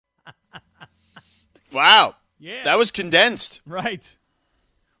Wow. Yeah. That was condensed. Right.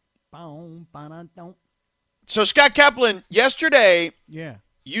 So, Scott Kaplan, yesterday Yeah.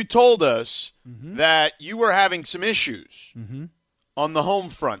 you told us that you were having some issues on the home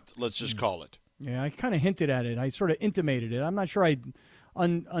front, let's just call it. Yeah, I kind of hinted at it. I sort of intimated it. I'm not sure I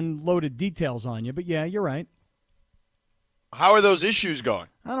unloaded details on you, but yeah, you're right. How are those issues going?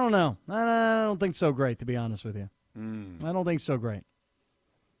 I don't know. I don't think so great, to be honest with you. I don't think so great.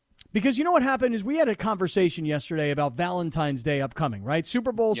 Because you know what happened is we had a conversation yesterday about Valentine's Day upcoming, right?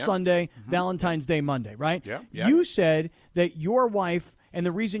 Super Bowl Sunday, Valentine's Day Monday, right? Yeah. You said that your wife and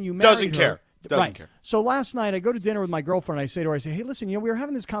the reason you married Doesn't her... Doesn't care. So last night I go to dinner with my girlfriend. I say to her, hey, listen, we were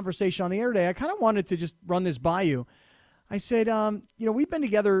having this conversation on the air today. I kind of wanted to just run this by you. I said, we've been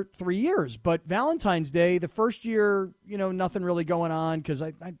together 3 years, but Valentine's Day, the first year, nothing really going on because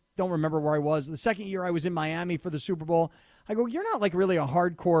I don't remember where I was. The second year I was in Miami for the Super Bowl. I go, you're not like really a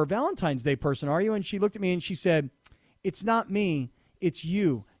hardcore Valentine's Day person, are you? And she looked at me and she said, it's not me, it's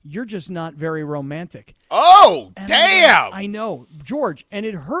you. You're just not very romantic. Oh, and damn! I know, George, and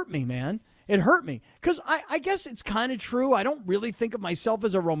it hurt me, man. It hurt me because I guess it's kind of true. I don't really think of myself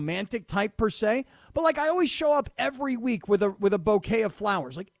as a romantic type per se, but like I always show up every week with a bouquet of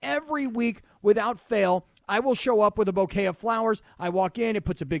flowers. Like every week without fail, I will show up with a bouquet of flowers. I walk in, it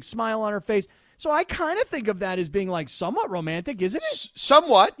puts a big smile on her face. So I kind of think of that as being like somewhat romantic, isn't it?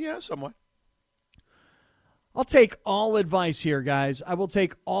 Somewhat, yeah, somewhat. I'll take all advice here, guys. I will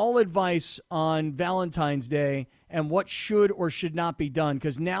take all advice on Valentine's Day and what should or should not be done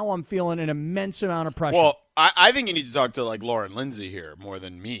because now I'm feeling an immense amount of pressure. Well, I think you need to talk to like Lauren Lindsay here more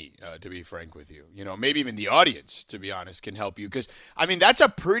than me, to be frank with you. Maybe even the audience, to be honest, can help you because, that's a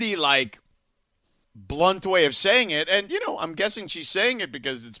pretty like blunt way of saying it. And, I'm guessing she's saying it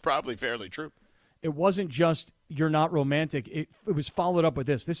because it's probably fairly true. It wasn't just you're not romantic. It was followed up with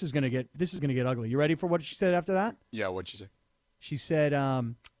this. This is gonna get ugly. You ready for what she said after that? Yeah, what'd she say? She said,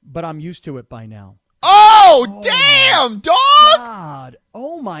 "But I'm used to it by now." Oh damn, dog! God,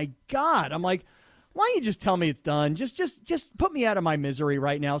 oh my God! I'm like, why don't you just tell me it's done? Just put me out of my misery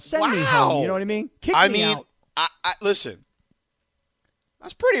right now. Send me home. You know what I mean? Kick me out. I listen.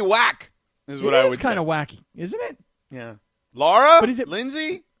 That's pretty whack. Is what I would say. It's kind of wacky, isn't it? Yeah, Laura. But is it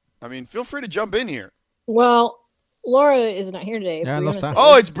Lindsay? Feel free to jump in here. Well, Laura is not here today. Yeah, no está.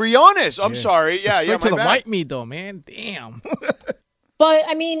 Oh, it's Briones. I'm sorry. Yeah, Straight to the bad. white meat, though, man. Damn. But,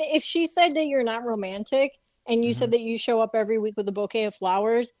 if she said that you're not romantic and you said that you show up every week with a bouquet of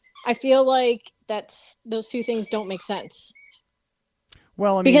flowers, I feel like those two things don't make sense.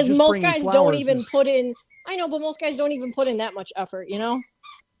 Well, because just most guys don't even put in. I know, but most guys don't even put in that much effort,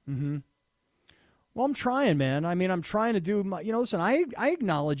 Mm-hmm. Well, I'm trying, man. I'm trying to do my, listen, I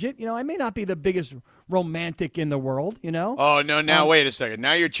acknowledge it. I may not be the biggest romantic in the world, Oh, no, now wait a second.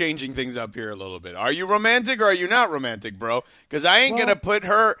 Now you're changing things up here a little bit. Are you romantic or are you not romantic, bro? Because I ain't going to put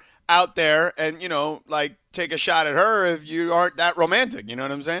her out there and, take a shot at her if you aren't that romantic. You know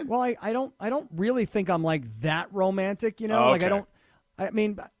what I'm saying? Well, I don't really think I'm like that romantic, Okay.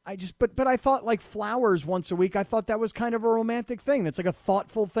 Like but I thought like flowers once a week, I thought that was kind of a romantic thing. That's like a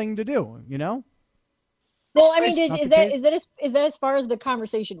thoughtful thing to do, Well, is that as far as the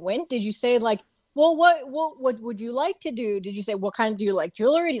conversation went? Did you say like, well, what would you like to do? Did you say what kind do you like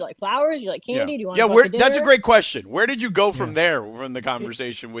jewelry? Do you like flowers? Do you like candy? Do you want to go to dinner? That's a great question. Where did you go from there from the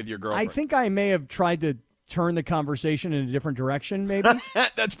conversation with your girlfriend? I think I may have tried to turn the conversation in a different direction, maybe.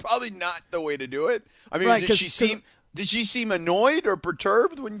 That's probably not the way to do it. Right, did she seem annoyed or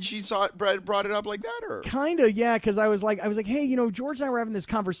perturbed when she brought it up like that? Or kind of, yeah, because I was like, hey, George and I were having this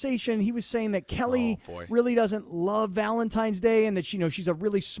conversation. He was saying that Kelly really doesn't love Valentine's Day and that she's a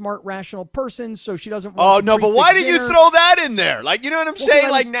really smart, rational person, so she doesn't want Oh, no, but why did you throw that in there? Like, you know what I'm saying?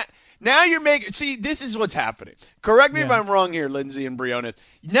 Like, now you're making – see, this is what's happening. Correct me if I'm wrong here, Lindsay and Briones.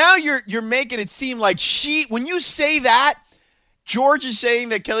 Now you're making it seem like when you say that, George is saying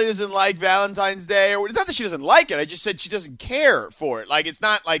that Kelly doesn't like Valentine's Day. Or it's not that she doesn't like it. I just said she doesn't care for it. Like, it's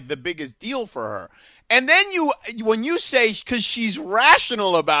not like the biggest deal for her. And then when you say because she's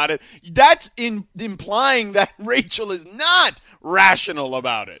rational about it, that's implying that Rachel is not rational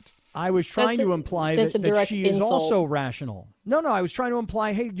about it. I was trying to imply that she is also rational. No, I was trying to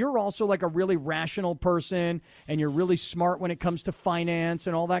imply, hey, you're also like a really rational person and you're really smart when it comes to finance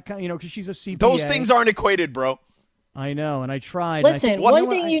and all that kind of, because she's a CPA. Those things aren't equated, bro. I know, and I tried. Listen, one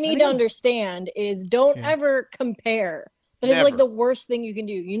thing you need to understand is don't ever compare. That is like the worst thing you can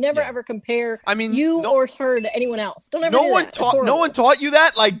do. You never ever compare or her to anyone else. Don't ever do that. No one taught you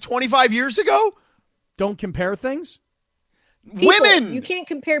that like 25 years ago? Don't compare things? People. Women! You can't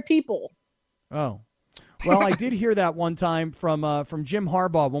compare people. Oh. Well, I did hear that one time from Jim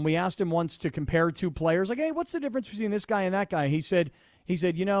Harbaugh when we asked him once to compare two players. Like, hey, what's the difference between this guy and that guy? He said,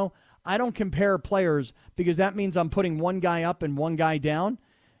 I don't compare players because that means I'm putting one guy up and one guy down.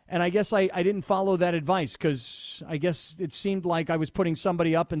 And I guess I didn't follow that advice because I guess it seemed like I was putting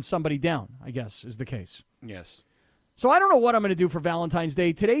somebody up and somebody down, I guess, is the case. Yes. So I don't know what I'm going to do for Valentine's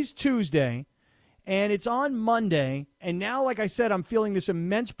Day. Today's Tuesday, and it's on Monday. And now, like I said, I'm feeling this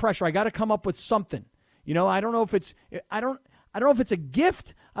immense pressure. I got to come up with something. I don't know if it's I don't know if it's a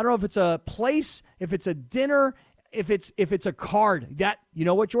gift. I don't know if it's a place, if it's a dinner, if it's a card. That, you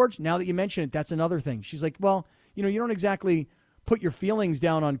know what, George? Now that you mention it, that's another thing. She's like, well, you don't exactly put your feelings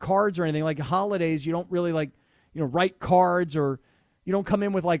down on cards or anything. Like holidays, you don't really write cards, or you don't come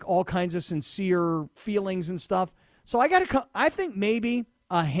in with like all kinds of sincere feelings and stuff. So I think maybe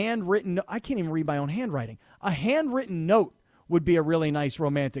a handwritten, I can't even read my own handwriting. A handwritten note would be a really nice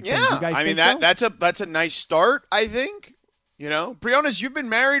romantic thing. Yeah, you guys think so? that's a nice start, I think. Briones, you've been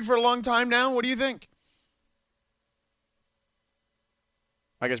married for a long time now. What do you think?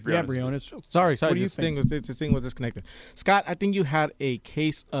 I guess Briones. Yeah, Briones. Sorry. This thing was disconnected. Scott, I think you had a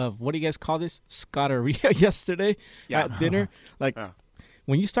case of, what do you guys call this? Scotteria yesterday at dinner.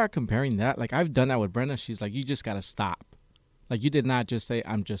 When you start comparing that, like I've done that with Brenda, she's like, you just got to stop. Like you did not just say,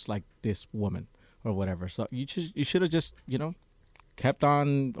 I'm just like this woman or whatever. So you should have just, kept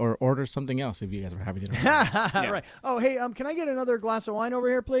on or ordered something else if you guys were having dinner. Right. Oh, hey, can I get another glass of wine over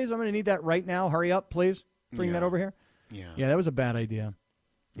here, please? I'm going to need that right now. Hurry up, please. Bring that over here. Yeah, that was a bad idea.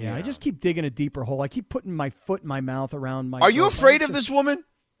 Yeah, I just keep digging a deeper hole. I keep putting my foot in my mouth around my... Are you afraid of this woman?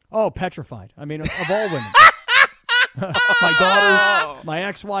 Oh, petrified. I mean, of all women. My daughters, my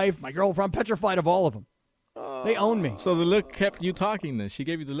ex-wife, my girlfriend, I'm petrified of all of them. They own me. So the look kept you talking then. She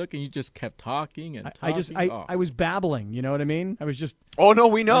gave you the look and you just kept talking and talking. I was babbling, you know what I mean? I was just... Oh, no,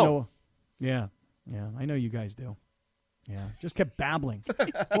 we know. Yeah, I know you guys do. Yeah, just kept babbling.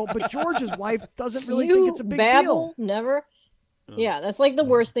 Well, but George's wife doesn't really think it's a big deal. Never? Yeah, that's like the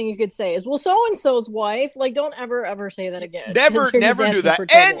worst thing you could say is, well, so-and-so's wife, like, don't ever say that again. Never do that.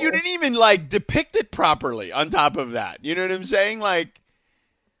 And you didn't even, like, depict it properly on top of that. You know what I'm saying? Like,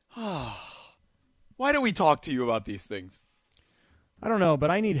 why do we talk to you about these things? I don't know, but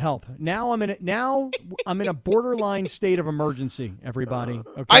I need help. Now I'm in a borderline state of emergency, everybody.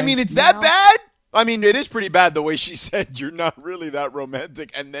 Okay? I mean, it's that bad? I mean, it is pretty bad the way she said you're not really that romantic.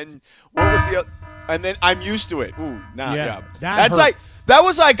 And then what was the other? And then I'm used to it. Ooh, that's like that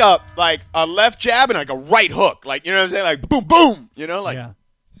was like a left jab and like a right hook. Like, you know what I'm saying? Like boom, boom. Yeah.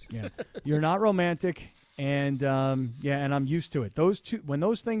 You're not romantic, and and I'm used to it. When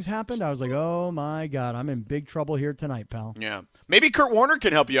those things happened, I was like, oh my God, I'm in big trouble here tonight, pal. Yeah. Maybe Kurt Warner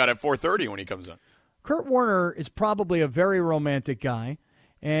can help you out at 4:30 when he comes on. Kurt Warner is probably a very romantic guy.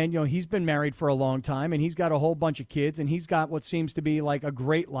 And, he's been married for a long time, and he's got a whole bunch of kids, and he's got what seems to be like a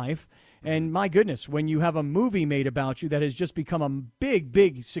great life. And my goodness, when you have a movie made about you that has just become a big,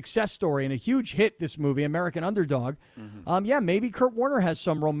 big success story and a huge hit, this movie, American Underdog, maybe Kurt Warner has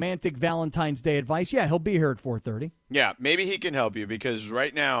some romantic Valentine's Day advice. Yeah, he'll be here at 4:30. Yeah, maybe he can help you because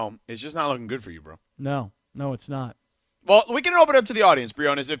right now it's just not looking good for you, bro. No, it's not. Well, we can open it up to the audience,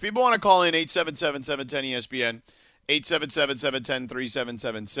 Briones. If people want to call in, 877-710-ESPN,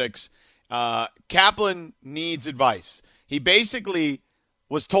 877-710-3776. Kaplan needs advice. He basically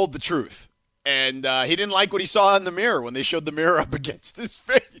was told the truth, and he didn't like what he saw in the mirror when they showed the mirror up against his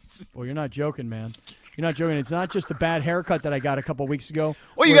face. Well, you're not joking, man. You're not joking. It's not just the bad haircut that I got a couple weeks ago.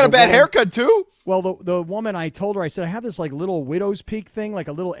 Well, you got a bad haircut, too? Well, the woman, I told her, I said, I have this like little widow's peak thing, like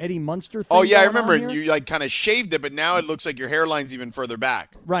a little Eddie Munster thing. Oh, yeah, I remember. And you like kind of shaved it, but now it looks like your hairline's even further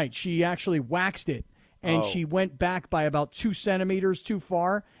back. Right. She actually waxed it. And she went back by about 2 centimeters too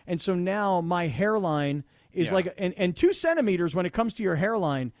far. And so now my hairline is like, and 2 centimeters when it comes to your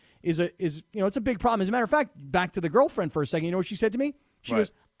hairline is it's a big problem. As a matter of fact, back to the girlfriend for a second. You know what she said to me? She goes,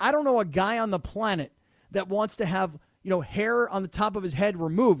 I don't know a guy on the planet that wants to have, hair on the top of his head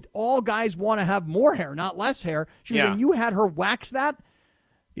removed. All guys want to have more hair, not less hair. She goes, and you had her wax that?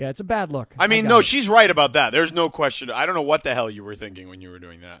 Yeah, it's a bad look. I mean, no, she's right about that. There's no question. I don't know what the hell you were thinking when you were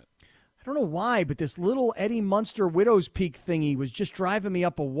doing that. I don't know why, but this little Eddie Munster widow's peak thingy was just driving me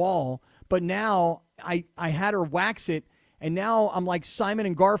up a wall. But now I had her wax it, and now I'm like Simon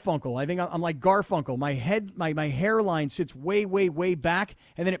and Garfunkel. I think I'm like Garfunkel. My head, my hairline sits way, way, way back,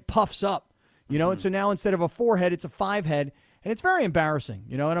 and then it puffs up, And so now instead of a 4-head, it's a 5-head, and it's very embarrassing,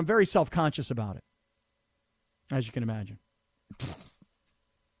 and I'm very self-conscious about it, as you can imagine.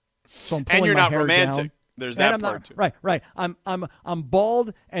 So I'm pulling and you're my not hair romantic. Down. There's that and part too. Right. I'm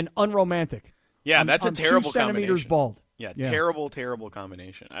bald and unromantic. Yeah, that's a terrible 2 centimeters combination. bald. Yeah, terrible, terrible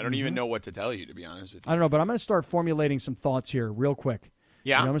combination. I don't even know what to tell you, to be honest with you. I don't know, but I'm going to start formulating some thoughts here real quick.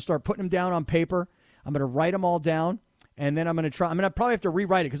 Yeah. I'm going to start putting them down on paper. I'm going to write them all down, and then I'm going to probably have to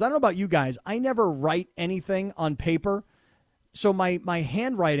rewrite it, because I don't know about you guys. I never write anything on paper. So my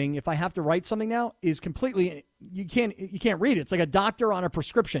handwriting, if I have to write something now, is completely, you can't read it. It's like a doctor on a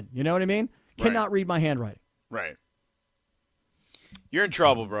prescription. You know what I mean? Cannot read my handwriting. Right. You're in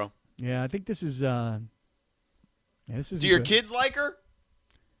trouble, bro. Yeah, I think this is. Do your kids like her?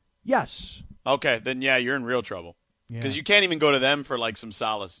 Yes. Okay, then you're in real trouble. Because you can't even go to them for like some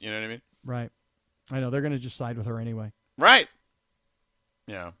solace. You know what I mean? Right. I know they're going to just side with her anyway. Right.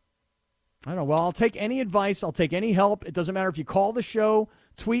 Yeah. I don't know. Well, I'll take any advice. I'll take any help. It doesn't matter if you call the show,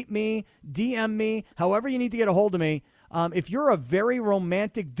 tweet me, DM me, however you need to get a hold of me. If you're a very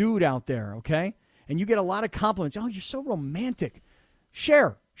romantic dude out there, okay, and you get a lot of compliments, oh, you're so romantic,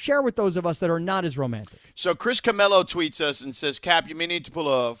 share with those of us that are not as romantic. So Chris Camello tweets us and says, Cap, you may need to pull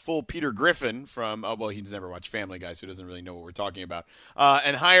a full Peter Griffin from, he's never watched Family Guy, so he doesn't really know what we're talking about,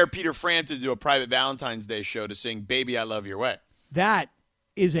 and hire Peter Frampton to do a private Valentine's Day show to sing Baby, I Love Your Way. That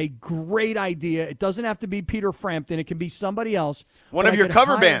is a great idea. It doesn't have to be Peter Frampton. It can be somebody else. One of your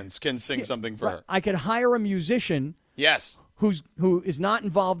cover bands can sing something for her. I could hire a musician who is not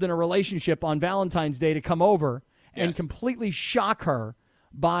involved in a relationship on Valentine's Day to come over and completely shock her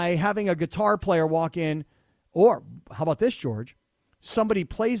by having a guitar player walk in. Or how about this, George? Somebody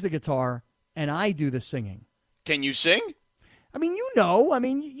plays the guitar and I do the singing. Can you sing? I mean,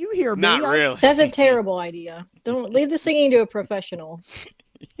 you hear me. Not really. That's a terrible idea. Don't leave the singing to a professional.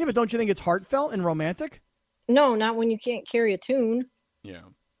 Yeah, but don't you think it's heartfelt and romantic? No, not when you can't carry a tune. Yeah.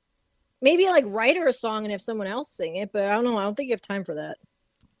 Maybe like write her a song and have someone else sing it, but I don't know. I don't think you have time for that.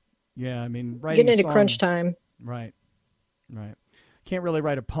 Yeah, I mean, writing getting into song, crunch time. Right. Can't really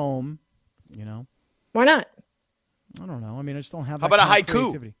write a poem, you know. Why not? I don't know. I mean, I just don't have. How that about a kind of haiku?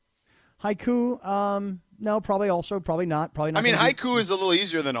 creativity. Haiku? No, probably not. Probably not. I mean, haiku is a little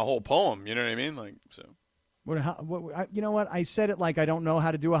easier than a whole poem. You know what I mean? Like so. You know what? I said it like I don't know how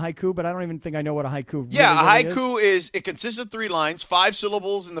to do a haiku, but I don't even think I know what a haiku really, a haiku is. It consists of 3 lines, 5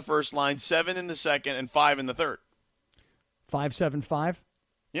 syllables in the first line, 7 in the second, and 5 in the third. 5, 7, 5?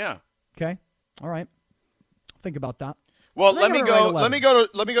 Yeah. Okay. All right. Think about that. Well, let me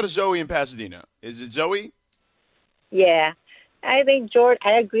go to Zoe in Pasadena. Is it Zoe? Yeah. I think, George,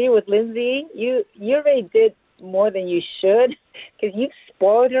 I agree with Lindsay. You already did more than you should because you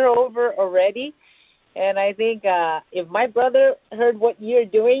spoiled her over already. And I think if my brother heard what you're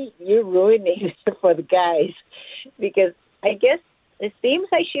doing, you're ruining it for the guys. Because I guess it seems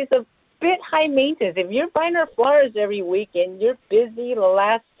like she's a bit high maintenance. If you're buying her flowers every week and you're busy the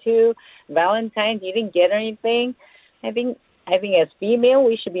last 2 Valentines, you didn't get anything, I think as female,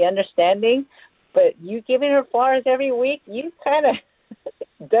 we should be understanding. But you giving her flowers every week, you kind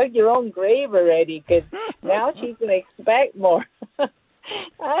of dug your own grave already because now she's going to expect more. I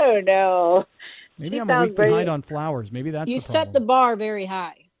don't know. Maybe I'm a week behind on flowers. Maybe that's you the problem. set the bar very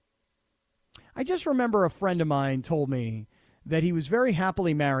high. I just remember a friend of mine told me that he was very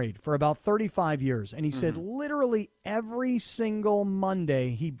happily married for about 35 years. And he said literally every single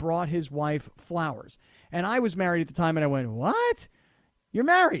Monday he brought his wife flowers. And I was married at the time, and I went, what? You're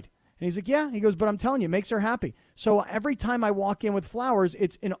married? And he's like, yeah. He goes, but I'm telling you, it makes her happy. So every time I walk in with flowers,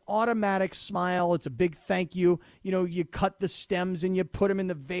 it's an automatic smile. It's a big thank you. You know, you cut the stems and you put them in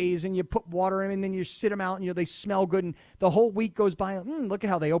the vase and you put water in them and then you sit them out and, they smell good. And the whole week goes by. Look at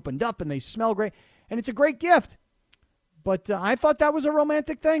how they opened up and they smell great. And it's a great gift. But I thought that was a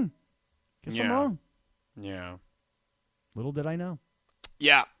romantic thing. Guess I'm wrong. Yeah. Little did I know.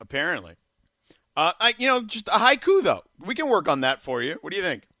 Yeah, apparently. Just a haiku, though. We can work on that for you. What do you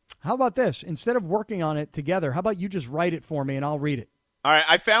think? How about this? Instead of working on it together, how about you just write it for me and I'll read it? All right.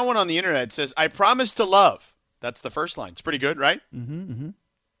 I found one on the internet. It says, I promise to love. That's the first line. It's pretty good, right? Mm-hmm.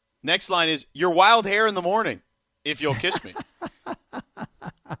 Next line is, your wild hair in the morning, if you'll kiss me.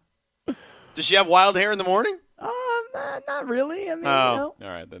 Does she have wild hair in the morning? Not really. I mean, All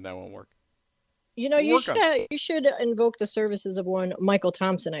right. Then that won't work. You should invoke the services of one Michael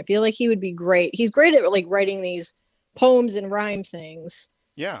Thompson. I feel like he would be great. He's great at like writing these poems and rhyme things.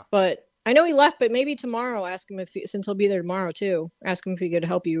 Yeah. But I know he left, but maybe tomorrow ask him since he'll be there tomorrow too, ask him if he could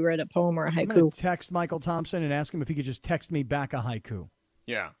help you write a poem or a haiku. I'm gonna text Michael Thompson and ask him if he could just text me back a haiku.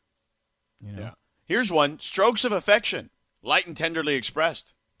 Yeah. Yeah. Here's one. Strokes of affection, light and tenderly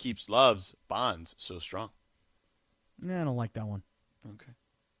expressed, keeps love's bonds so strong. I don't like that one. Okay.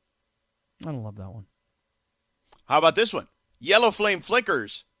 I don't love that one. How about this one? Yellow flame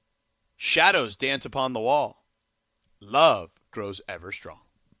flickers, shadows dance upon the wall, love grows ever strong.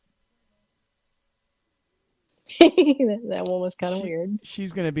 That one was kind of weird.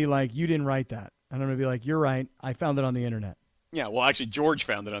 She's going to be like, you didn't write that. And I'm going to be like, you're right. I found it on the internet. Yeah, well, actually, George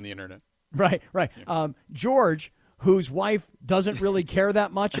found it on the internet. Right. George, whose wife doesn't really care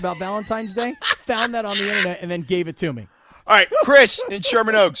that much about Valentine's Day, found that on the internet and then gave it to me. All right, Chris in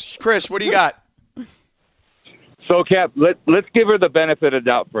Sherman Oaks. Chris, what do you got? So, Cap, let's give her the benefit of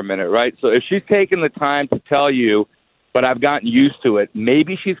doubt for a minute, right? So if she's taken the time to tell you, but I've gotten used to it,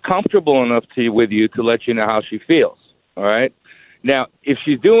 maybe she's comfortable enough with you to let you know how she feels, all right? Now, if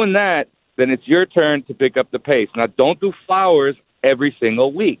she's doing that, then it's your turn to pick up the pace. Now, don't do flowers every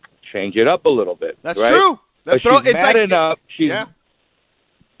single week. Change it up a little bit. That's right? true. She's mad enough.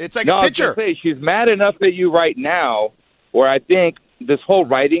 It's like a pitcher. She's mad enough at you right now, where I think this whole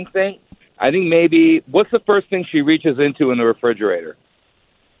writing thing, I think maybe, what's the first thing she reaches into in the refrigerator?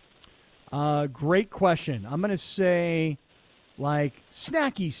 Great question. I'm going to say, like,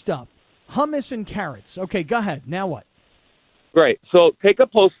 snacky stuff. Hummus and carrots. Okay, go ahead. Now what? Great. So take a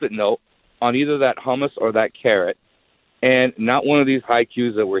Post-it note on either that hummus or that carrot, and not one of these high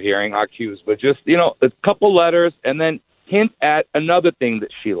Qs that we're hearing, high Qs, but just, a couple letters, and then hint at another thing that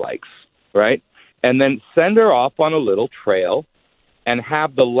she likes, right? And then send her off on a little trail and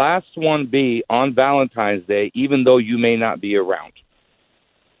have the last one be on Valentine's Day, even though you may not be around.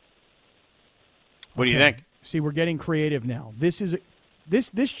 What do you think? See, we're getting creative now. This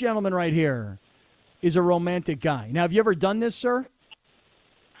gentleman right here is a romantic guy. Now, have you ever done this, sir?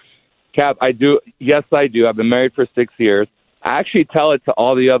 Cap, I do. Yes, I do. I've been married for 6 years. I actually tell it to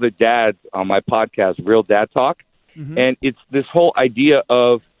all the other dads on my podcast, Real Dad Talk. Mm-hmm. And it's this whole idea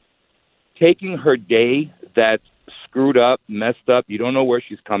of taking her day that's screwed up, messed up, you don't know where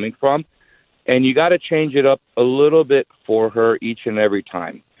she's coming from, and you got to change it up a little bit for her each and every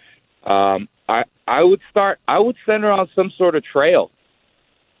time. I would send her on some sort of trail.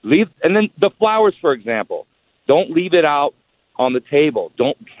 And then the flowers, for example, don't leave it out on the table.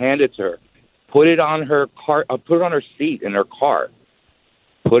 Don't hand it to her. Put it on her car. Put it on her seat in her car.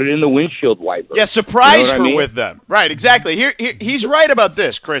 Put it in the windshield wiper. Yeah, surprise her with them. Right, exactly. He's right about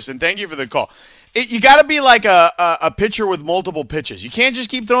this, Chris, and thank you for the call. You got to be like a pitcher with multiple pitches. You can't just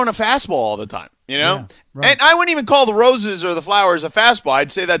keep throwing a fastball all the time, Yeah, right. And I wouldn't even call the roses or the flowers a fastball.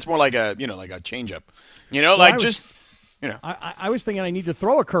 I'd say that's more like a changeup. I was thinking I need to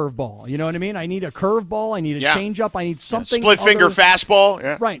throw a curveball. You know what I mean? I need a curveball. I need a changeup. I need something. Split finger fastball.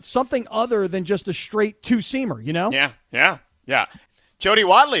 Yeah. Right. Something other than just a straight two-seamer, Yeah. Jody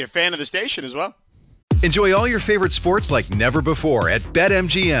Watley, a fan of the station as well. Enjoy all your favorite sports like never before at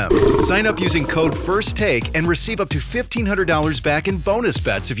BetMGM. Sign up using code FIRSTTAKE and receive up to $1,500 back in bonus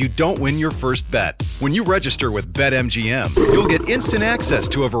bets if you don't win your first bet. When you register with BetMGM, you'll get instant access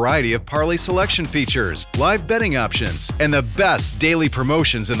to a variety of parlay selection features, live betting options, and the best daily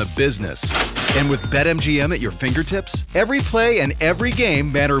promotions in the business. And with BetMGM at your fingertips, every play and every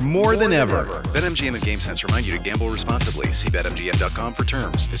game matter more than ever. BetMGM and GameSense remind you to gamble responsibly. See BetMGM.com for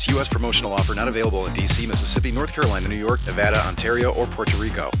terms. This U.S. promotional offer not available in D.C., Mississippi, North Carolina, New York, Nevada, Ontario, or Puerto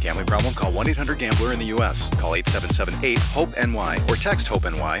Rico. Gambling problem? Call 1-800-GAMBLER in the U.S. Call 877-8-HOPE-NY or text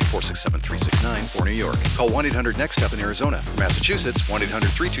HOPE-NY 467-369 for New York. Call 1-800-NEXT-STEP in Arizona. For Massachusetts,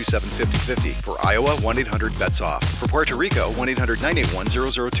 1-800-327-5050. For Iowa, 1-800-BETS-OFF. For Puerto Rico,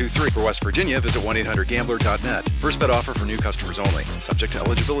 1-800-981-0023. For West Virginia, visit 1-800-GAMBLER.net. First bet offer for new customers only. Subject to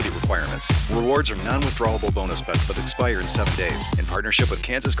eligibility requirements. Rewards are non-withdrawable bonus bets that expire in 7 days. In partnership with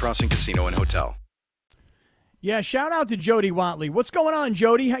Kansas Crossing Casino and Hotel. Yeah, shout out to Jody Watley. What's going on,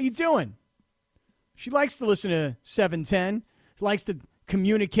 Jody? How you doing? She likes to listen to 710. She likes to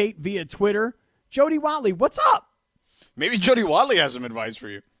communicate via Twitter. Jody Watley, what's up? Maybe Jody Watley has some advice for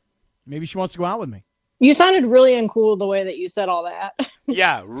you. Maybe she wants to go out with me. You sounded really uncool the way that you said all that.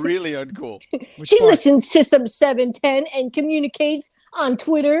 Yeah, really uncool. She listens to some 710 and communicates on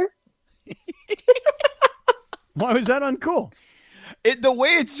Twitter. Why was that uncool? The way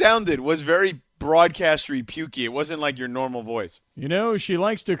it sounded was very broadcastery pukey. It wasn't like your normal voice. She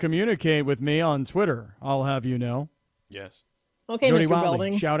likes to communicate with me on Twitter, I'll have you know. Yes. Okay, Jody Mr. Watley,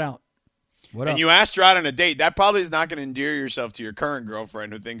 Belding. shout out. What and up? You asked her out on a date. That probably is not going to endear yourself to your current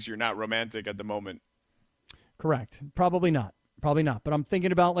girlfriend who thinks you're not romantic at the moment. Correct. Probably not. But I'm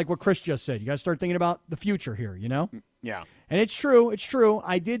thinking about like what Chris just said. You got to start thinking about the future here, Yeah. And it's true.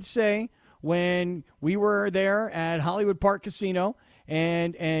 I did say when we were there at Hollywood Park Casino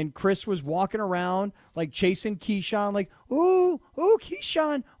and Chris was walking around like chasing Keyshawn, like, ooh,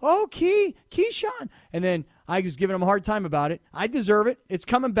 Keyshawn, Keyshawn. And then I was giving him a hard time about it. I deserve it. It's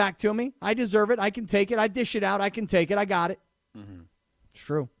coming back to me. I deserve it. I can take it. I dish it out. I can take it. I got it. Mm-hmm. It's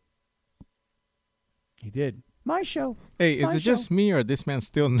true. He did. My show. Hey, is it just me or this man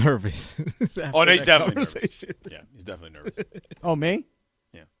still nervous? Oh, no, he's definitely nervous. Yeah, he's definitely nervous. Oh, me?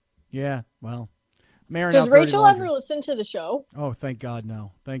 Yeah. Yeah, well. Does Rachel ever listen to the show? Oh, thank God,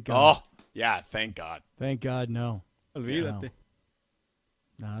 no. Thank God. Oh, yeah, thank God. Thank God, no. Olvídate.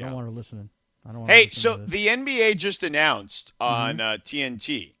 No, I don't want her listening. Hey, so the NBA just announced on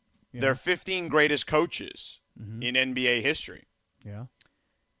TNT their 15 greatest coaches in NBA history. Yeah.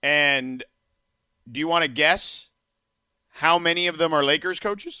 And do you want to guess how many of them are Lakers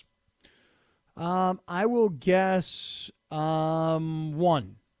coaches? I will guess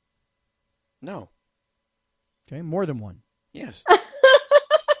 1. No. Okay, more than 1. Yes.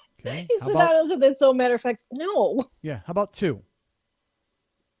 Okay. He said that as if it's so matter of fact. No. Yeah, how about 2?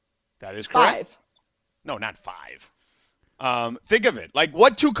 That is correct. 5. No, not 5. Think of it. Like,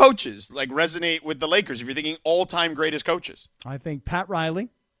 what 2 coaches resonate with the Lakers if you're thinking all-time greatest coaches? I think Pat Riley.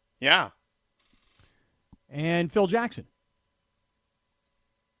 Yeah. And Phil Jackson.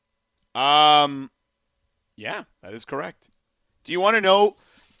 Yeah, that is correct. Do you want to know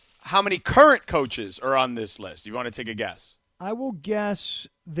how many current coaches are on this list? You want to take a guess? I will guess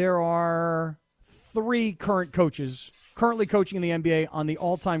there are 3 current coaches currently coaching in the NBA on the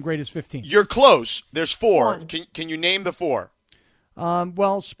all-time greatest 15. You're close. There's 4. Can you name the 4?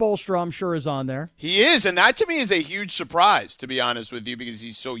 Well, Spoelstra, I'm sure, is on there. He is, and that to me is a huge surprise, to be honest with you, because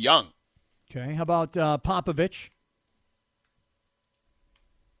he's so young. Okay, how about Popovich?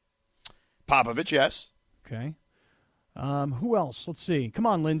 Popovich, yes. Okay. Who else? Let's see. Come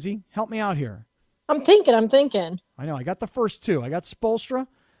on, Lindsey. Help me out here. I'm thinking. I know. I got the first 2. I got Spoelstra.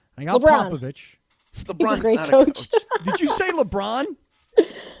 I got LeBron. Popovich. He's a great coach. Did you say LeBron?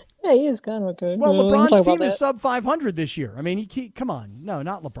 Yeah, he is kind of a good. Well, LeBron's team is sub 500 this year. I mean, come on. No,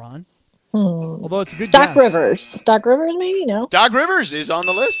 not LeBron. Although it's a good Doc Rivers. Doc Rivers, maybe? No. Doc Rivers is on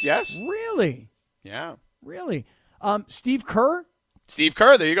the list, yes. Really? Yeah. Really? Steve Kerr? Steve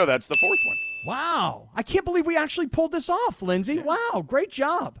Kerr, there you go. That's the 4th one. Wow. I can't believe we actually pulled this off, Lindsey. Yeah. Wow, great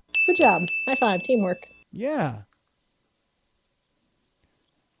job. Good job. High five. Teamwork. Yeah.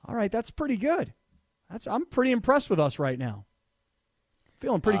 All right, that's pretty good. I'm pretty impressed with us right now.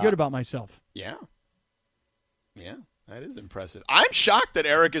 Feeling pretty good about myself. Yeah. Yeah, that is impressive. I'm shocked that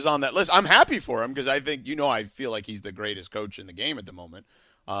Eric is on that list. I'm happy for him because I think, I feel like he's the greatest coach in the game at the moment.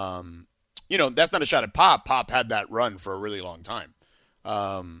 That's not a shot at Pop. Pop had that run for a really long time.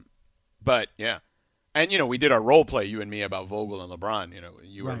 But, yeah. And, we did our role play, you and me, about Vogel and LeBron.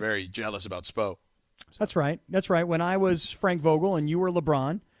 You were very jealous about Spo. So. That's right. When I was Frank Vogel and you were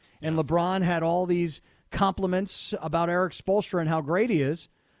LeBron, and LeBron had all these compliments about Eric Spoelstra and how great he is,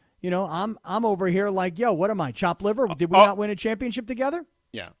 I'm over here like, yo, what am I, chopped liver? Did we not win a championship together?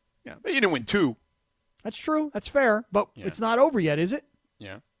 Yeah. But you didn't win 2. That's true. That's fair. But it's not over yet, is it?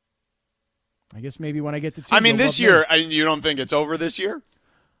 Yeah. I guess maybe when I get to 2. I mean, this year, you don't think it's over this year?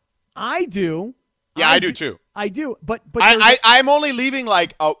 I do. Yeah, I do too. I do, but I'm only leaving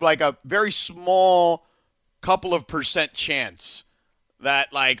like a very small couple of % chance that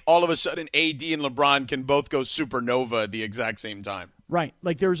all of a sudden AD and LeBron can both go supernova at the exact same time. Right.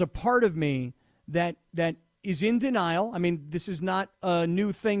 Like there's a part of me that is in denial. I mean, this is not a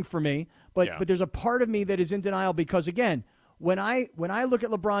new thing for me, but there's a part of me that is in denial because again, when I look at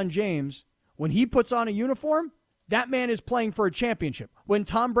LeBron James, when he puts on a uniform, that man is playing for a championship. When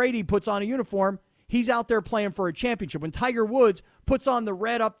Tom Brady puts on a uniform, he's out there playing for a championship. When Tiger Woods puts on the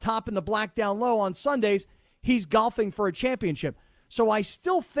red up top and the black down low on Sundays, he's golfing for a championship. So I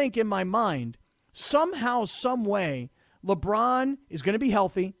still think in my mind, somehow, some way, LeBron is going to be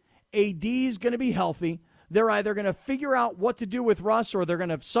healthy. AD is going to be healthy. They're either going to figure out what to do with Russ or they're going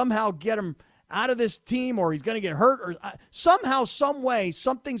to somehow get him out of this team or he's going to get hurt. Or somehow, some way,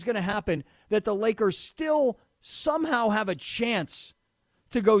 something's going to happen that the Lakers still somehow have a chance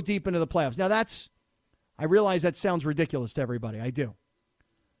to go deep into the playoffs. Now, I realize that sounds ridiculous to everybody. I do,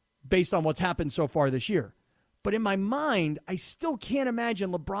 based on what's happened so far this year. But in my mind, I still can't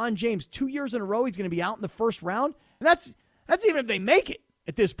imagine LeBron James 2 years in a row, he's going to be out in the first round. And that's even if they make it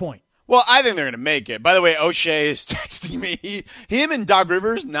at this point. Well, I think they're going to make it. By the way, O'Shea is texting me. Him and Doc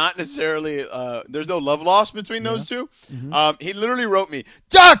Rivers, not necessarily, there's no love lost between those two. Mm-hmm. He literally wrote me,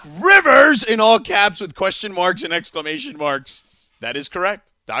 Doc Rivers, in all caps with question marks and exclamation marks. That is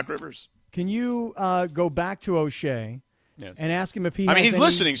correct. Doc Rivers. Can you go back to O'Shea and ask him if he he's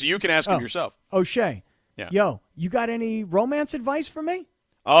listening, so you can ask him yourself. O'Shea. Yeah. Yo, you got any romance advice for me?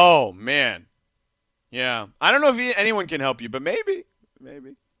 Oh, man. Yeah. I don't know if anyone can help you, but maybe. Yeah.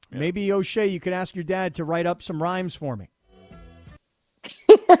 Maybe, O'Shea, you could ask your dad to write up some rhymes for me.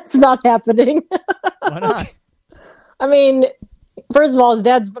 That's not happening. Why not? I mean, First of all, his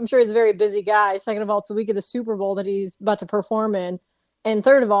dad's, I'm sure he's a very busy guy. Second of all, it's the week of the Super Bowl that he's about to perform in. And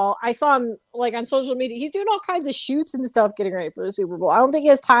third of all, I saw him like on social media. He's doing all kinds of shoots and stuff getting ready for the Super Bowl. I don't think he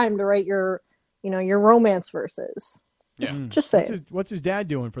has time to write your romance verses. Just say what's his dad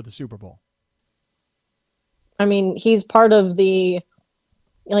doing for the Super Bowl? I mean, he's part of the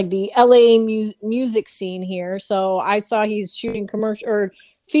LA music scene here. So I saw he's shooting commercial or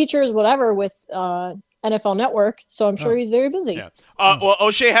features, whatever, with NFL Network. So I'm sure he's very busy. Yeah. Well,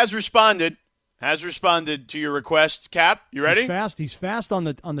 O'Shea has responded to your request. Cap, you ready? He's fast on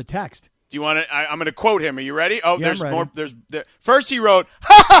the text. Do you want to? I'm going to quote him. Are you ready? Oh, yeah, there's more. First he wrote,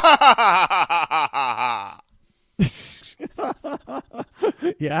 ha ha ha ha ha ha ha.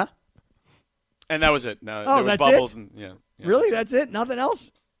 Yeah. And that was it. No, there was that's bubbles it? And yeah. Really? That's it? Nothing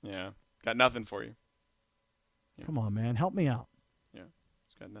else? Yeah. Got nothing for you. Yeah. Come on, man. Help me out. Yeah.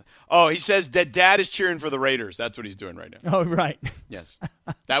 He's got nothing. Oh, he says that dad is cheering for the Raiders. That's what he's doing right now. Oh, right. Yes.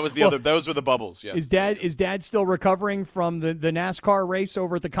 That was those were the bubbles. Yes. Is dad still recovering from the NASCAR race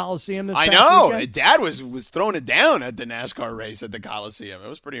over at the Coliseum this past weekend? weekend? Dad was throwing it down at the NASCAR race at the Coliseum. It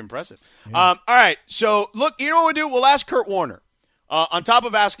was pretty impressive. Yeah. All right. So, look, you know what we'll do? We'll ask Kurt Warner. On top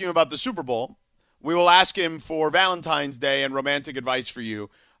of asking him about the Super Bowl, we will ask him for Valentine's Day and romantic advice for you,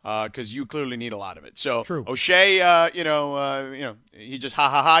 because you clearly need a lot of it. So, true. O'Shea, he just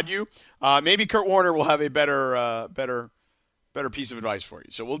ha-ha-ha'd you. Maybe Kurt Warner will have a better piece of advice for you.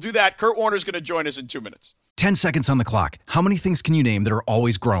 So we'll do that. Kurt Warner's going to join us in 2 minutes. 10 seconds on the clock. How many things can you name that are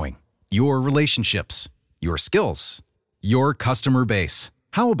always growing? Your relationships, your skills, your customer base.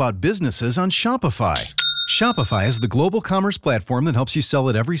 How about businesses on Shopify? Shopify is the global commerce platform that helps you sell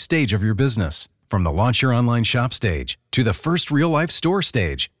at every stage of your business. From the launch your online shop stage, to the first real-life store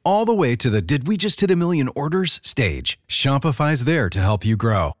stage, all the way to the did we just hit 1 million orders stage, Shopify's there to help you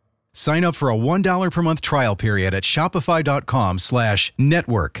grow. Sign up for a $1 per month trial period at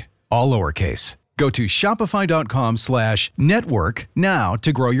shopify.com/network, all lowercase. Go to shopify.com/network now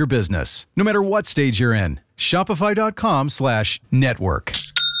to grow your business, no matter what stage you're in. Shopify.com/network.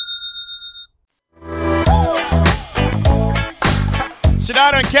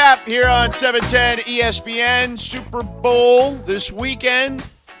 Sedano and Cap here on 710 ESPN. Super Bowl this weekend.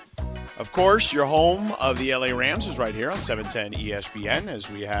 Of course, your home of the LA Rams is right here on 710 ESPN, as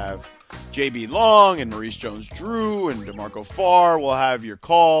we have JB Long and Maurice Jones-Drew and DeMarco Farr. We'll have your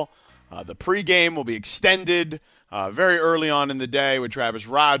call. The pregame will be extended very early on in the day with Travis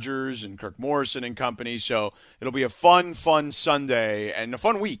Rogers and Kirk Morrison and company. So it'll be a fun Sunday and a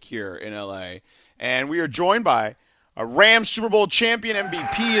fun week here in LA. And we are joined by a Rams Super Bowl champion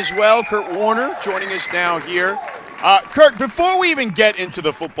MVP as well, Kurt Warner, joining us now here. Kurt, before we even get into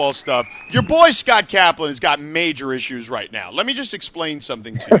the football stuff, your boy Scott Kaplan has got major issues right now. Let me just explain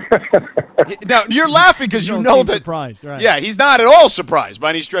something to you. Now, you're laughing because you know that. Surprised, right? Yeah, he's not at all surprised by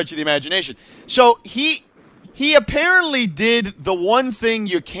any stretch of the imagination. So he apparently did the one thing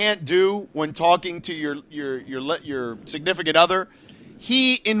you can't do when talking to your significant other.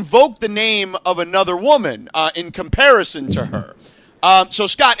 He invoked the name of another woman in comparison to her. So,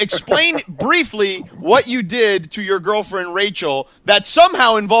 Scott, explain briefly what you did to your girlfriend, Rachel, that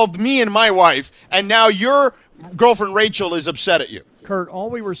somehow involved me and my wife, and now your girlfriend, Rachel, is upset at you. Kurt, all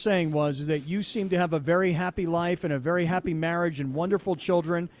we were saying is that you seem to have a very happy life and a very happy marriage and wonderful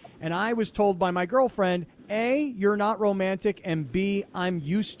children, and I was told by my girlfriend, A, you're not romantic, and B, I'm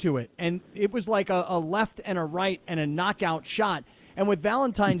used to it. And it was like a left and a right and a knockout shot. And with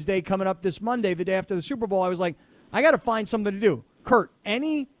Valentine's Day coming up this Monday, the day after the Super Bowl, I was like, I got to find something to do. Kurt,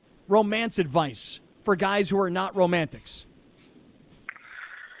 any romance advice for guys who are not romantics?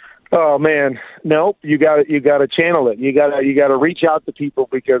 Oh man, no, you got to channel it. You got to reach out to people,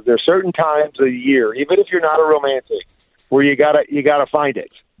 because there's certain times of the year, even if you're not a romantic, where you got to find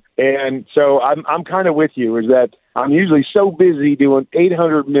it. And so I'm kind of with you, is that I'm usually so busy doing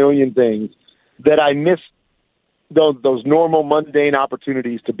 800 million things that I miss those normal mundane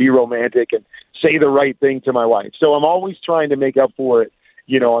opportunities to be romantic and say the right thing to my wife. So I'm always trying to make up for it,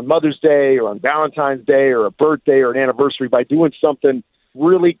 on Mother's Day or on Valentine's Day or a birthday or an anniversary, by doing something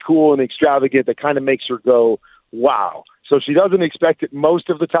really cool and extravagant that kind of makes her go, wow. So she doesn't expect it most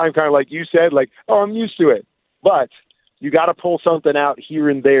of the time, kind of like you said, like, oh, I'm used to it. But you got to pull something out here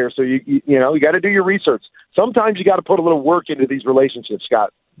and there. So you got to do your research. Sometimes you got to put a little work into these relationships,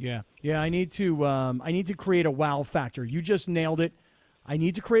 Scott. Yeah. I need to create a wow factor. You just nailed it. I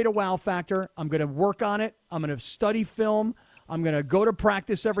need to create a wow factor. I'm going to work on it. I'm going to study film. I'm going to go to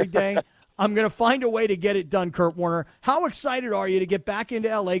practice every day. I'm going to find a way to get it done, Kurt Warner. How excited are you to get back into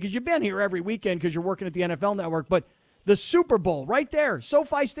L.A.? Because you've been here every weekend because you're working at the NFL Network. But the Super Bowl right there,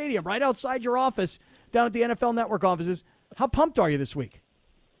 SoFi Stadium, right outside your office, down at the NFL Network offices. How pumped are you this week?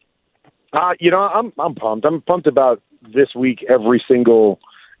 I'm pumped. I'm pumped about this week every single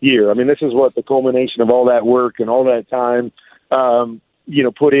year. I mean, this is what the culmination of all that work and all that time,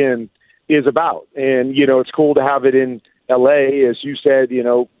 put in is about. And, it's cool to have it in LA. As you said,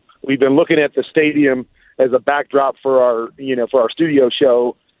 we've been looking at the stadium as a backdrop for our studio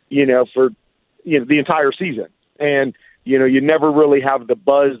show, for, the entire season. And, you never really have the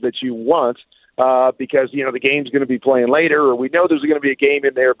buzz that you want, because, the game's going to be playing later, or we know there's going to be a game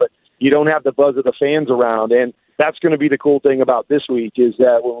in there, but you don't have the buzz of the fans around. And that's going to be the cool thing about this week, is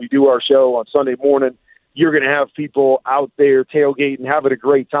that when we do our show on Sunday morning, you're going to have people out there tailgating, having a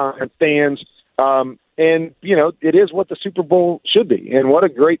great time, fans. And, it is what the Super Bowl should be. And what a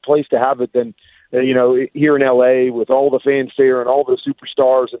great place to have it than, here in LA with all the fanfare and all the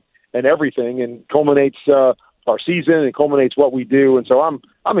superstars and everything, and culminates our season and culminates what we do. And so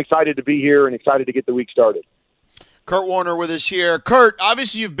I'm excited to be here and excited to get the week started. Kurt Warner with us here. Kurt,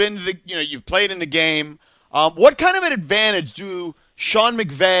 obviously you've been to you've played in the game. What kind of an advantage do Sean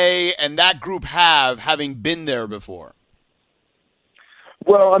McVay and that group have, having been there before?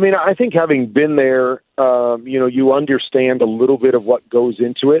 Well, I mean, I think having been there, you understand a little bit of what goes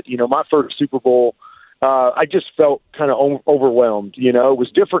into it. My first Super Bowl, I just felt kind of overwhelmed. It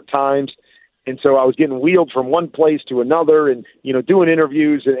was different times. And so I was getting wheeled from one place to another and, doing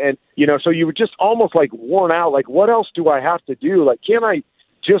interviews and so you were just almost like worn out. Like, what else do I have to do? Like, can't I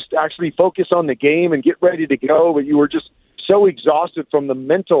just actually focus on the game and get ready to go? But you were just so exhausted from the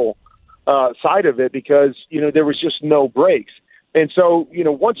mental side of it because, there was just no breaks. And so,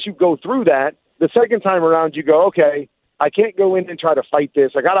 once you go through that, the second time around, you go, okay, I can't go in and try to fight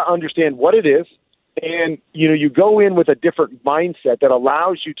this. I got to understand what it is. And, you go in with a different mindset that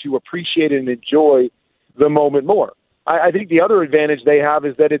allows you to appreciate and enjoy the moment more. I think the other advantage they have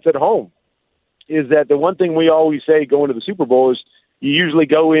is that it's at home. Is that the one thing we always say going to the Super Bowl is you usually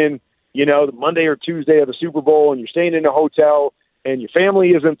go in, the Monday or Tuesday of the Super Bowl and you're staying in a hotel and your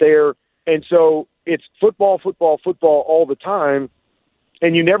family isn't there. And so it's football all the time.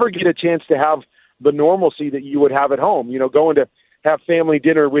 And you never get a chance to have the normalcy that you would have at home, going to have family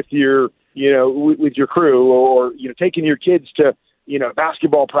dinner with your, with your crew or, taking your kids to,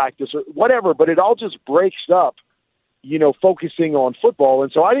 basketball practice or whatever, but it all just breaks up, focusing on football.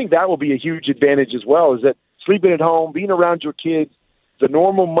 And so I think that will be a huge advantage as well, is that sleeping at home, being around your kids, the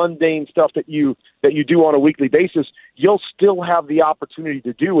normal mundane stuff that you do on a weekly basis, you'll still have the opportunity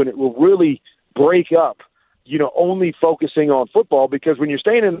to do, and it will really break up, only focusing on football, because when you're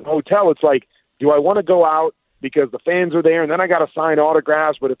staying in a hotel, it's like, do I want to go out because the fans are there and then I got to sign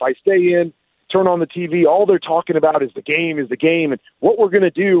autographs? But if I stay in, turn on the TV, all they're talking about is the game and what we're going to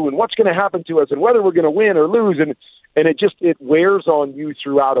do and what's going to happen to us and whether we're going to win or lose. And it wears on you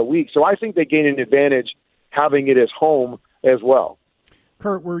throughout a week. So I think they gain an advantage having it as home as well.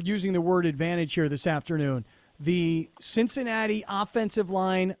 Kurt, we're using the word advantage here this afternoon. The Cincinnati offensive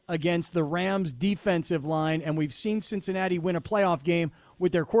line against the Rams defensive line, and we've seen Cincinnati win a playoff game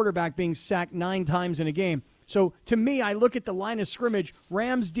with their quarterback being sacked 9 times in a game. So to me, I look at the line of scrimmage,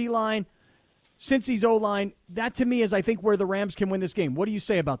 Rams D-line, Cincy's O-line. That to me is, I think, where the Rams can win this game. What do you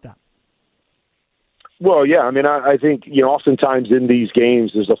say about that? Well, yeah, I mean, I think, oftentimes in these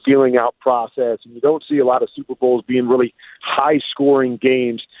games there's a feeling out process, and you don't see a lot of Super Bowls being really high-scoring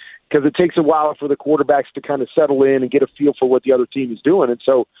games because it takes a while for the quarterbacks to kind of settle in and get a feel for what the other team is doing. And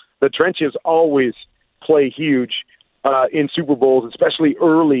so the trenches always play huge in Super Bowls, especially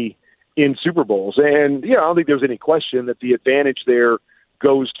early in Super Bowls. And, I don't think there's any question that the advantage there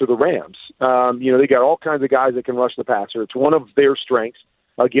goes to the Rams. They got all kinds of guys that can rush the passer. It's one of their strengths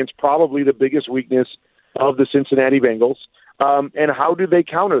against probably the biggest weakness of the Cincinnati Bengals. And how do they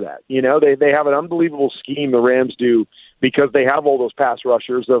counter that? They have an unbelievable scheme, the Rams do, because they have all those pass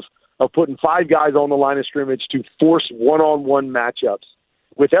rushers of putting 5 guys on the line of scrimmage to force one-on-one matchups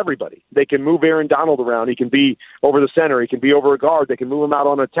with everybody. They can move Aaron Donald around. He can be over the center. He can be over a guard. They can move him out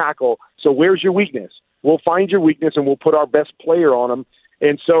on a tackle. So where's your weakness? We'll find your weakness and we'll put our best player on him.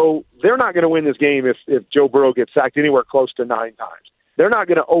 And so they're not going to win this game if Joe Burrow gets sacked anywhere close to 9 times. They're not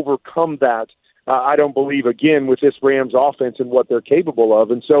going to overcome that, I don't believe, again, with this Rams offense and what they're capable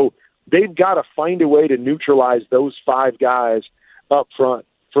of. And so they've got to find a way to neutralize those 5 guys up front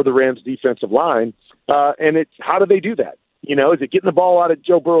for the Rams defensive line. And it's how do they do that? Is it getting the ball out of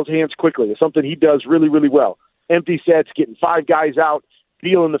Joe Burrow's hands quickly? It's something he does really, really well. Empty sets, getting 5 guys out,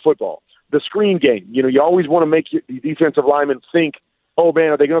 dealing the football. The screen game, you always want to make the defensive linemen think, oh, man,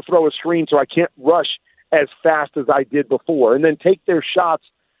 are they going to throw a screen so I can't rush as fast as I did before? And then take their shots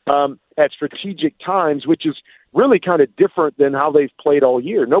at strategic times, which is really kind of different than how they've played all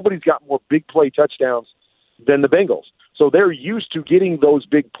year. Nobody's got more big play touchdowns than the Bengals. So they're used to getting those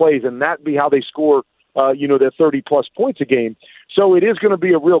big plays, and that be how they score, their 30-plus points a game. So it is going to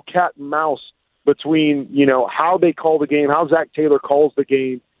be a real cat and mouse between, how they call the game, how Zach Taylor calls the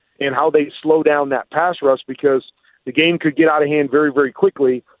game, and how they slow down that pass rush, because the game could get out of hand very, very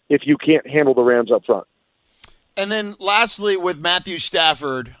quickly if you can't handle the Rams up front. And then lastly, with Matthew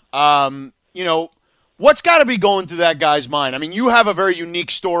Stafford, what's got to be going through that guy's mind? I mean, you have a very unique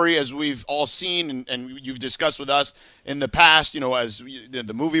story, as we've all seen and you've discussed with us in the past, as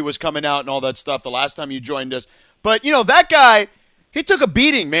the movie was coming out and all that stuff the last time you joined us. But, that guy, he took a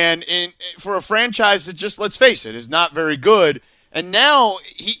beating, man, for a franchise that just, let's face it, is not very good. And now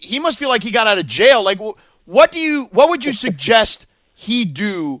he must feel like he got out of jail. Like, what would you suggest he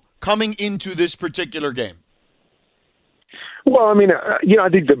do coming into this particular game? Well, I mean, I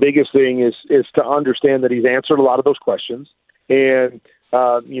think the biggest thing is to understand that he's answered a lot of those questions. And,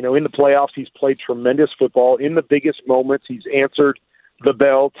 in the playoffs, he's played tremendous football. In the biggest moments, he's answered the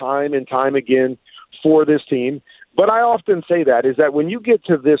bell time and time again for this team. But I often say that when you get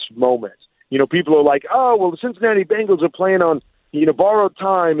to this moment, people are like, oh, well, the Cincinnati Bengals are playing on, borrowed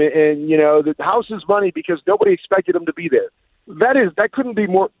time and the house is money because nobody expected them to be there. That couldn't be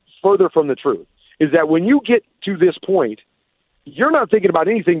more further from the truth, is that when you get to this point, you're not thinking about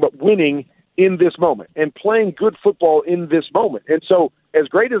anything but winning in this moment and playing good football in this moment. And so as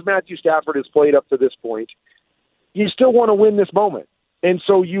great as Matthew Stafford has played up to this point, you still want to win this moment. And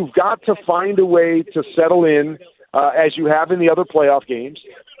so you've got to find a way to settle in as you have in the other playoff games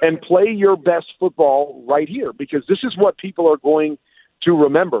and play your best football right here, because this is what people are going to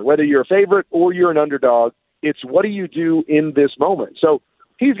remember, whether you're a favorite or you're an underdog. It's what do you do in this moment? So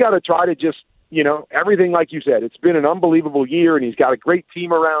he's got to try to just, everything like you said. It's been an unbelievable year, and he's got a great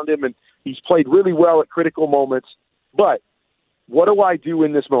team around him, and he's played really well at critical moments. But what do I do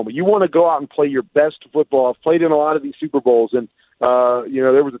in this moment? You want to go out and play your best football. I've played in a lot of these Super Bowls, and,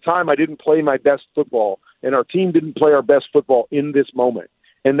 there was a time I didn't play my best football, and our team didn't play our best football in this moment.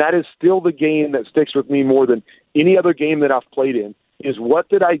 And that is still the game that sticks with me more than any other game that I've played in, is what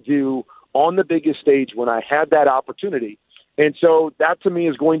did I do on the biggest stage when I had that opportunity? And so that, to me,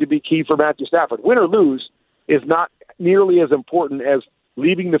 is going to be key for Matthew Stafford. Win or lose is not nearly as important as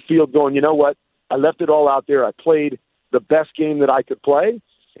leaving the field going, you know what, I left it all out there. I played the best game that I could play,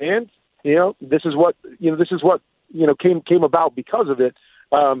 and this is what came about because of it.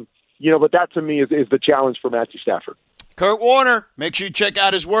 But that, to me, is the challenge for Matthew Stafford. Kurt Warner, make sure you check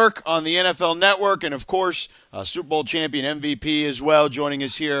out his work on the NFL Network, and, of course, Super Bowl champion MVP as well, joining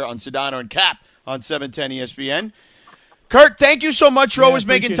us here on Sedano and Kap on 710 ESPN. Kurt, thank you so much for always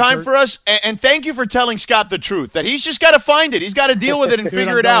making time for us, and thank you for telling Scott the truth, that he's just got to find it. He's got to deal with it and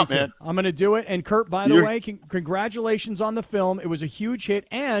figure it out, man. I'm going to do it. And, Kurt, by the way, congratulations on the film. It was a huge hit,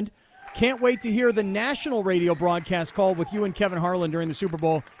 and can't wait to hear the national radio broadcast call with you and Kevin Harlan during the Super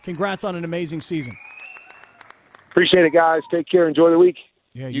Bowl. Congrats on an amazing season. Appreciate it, guys. Take care. Enjoy the week.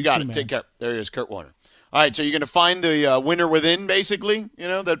 Yeah, you got it. Man. Take care. There he is, Kurt Warner. All right, so you're going to find the winner within, basically,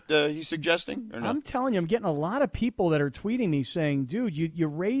 that he's suggesting? Or no? I'm telling you, I'm getting a lot of people that are tweeting me saying, dude, you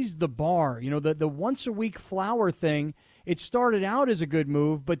raised the bar. The once-a-week flower thing, it started out as a good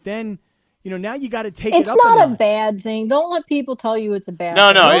move, but then, now you got to take it up. It's not a bad thing. Don't let people tell you it's a bad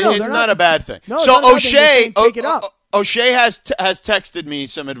thing. No, it's not a bad thing. No, so O'Shea has texted me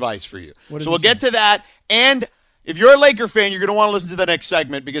some advice for you. So we'll get to that. And if you're a Laker fan, you're going to want to listen to the next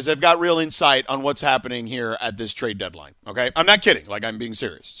segment, because they've got real insight on what's happening here at this trade deadline. Okay? I'm not kidding. I'm being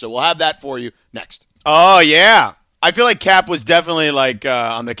serious. So we'll have that for you next. Oh, yeah. I feel like Cap was definitely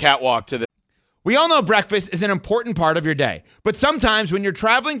on the catwalk to the. We all know breakfast is an important part of your day, but sometimes when you're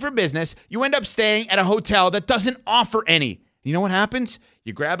traveling for business, you end up staying at a hotel that doesn't offer any. You know what happens?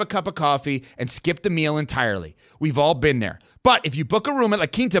 You grab a cup of coffee and skip the meal entirely. We've all been there. But if you book a room at La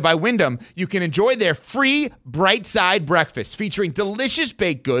Quinta by Wyndham, you can enjoy their free Bright Side breakfast featuring delicious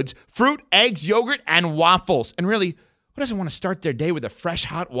baked goods, fruit, eggs, yogurt, and waffles. And really, who doesn't want to start their day with a fresh,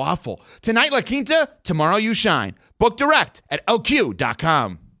 hot waffle? Tonight, La Quinta, tomorrow you shine. Book direct at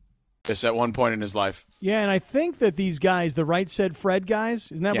lq.com. This at one point in his life. Yeah, and I think that these guys, the Right Said Fred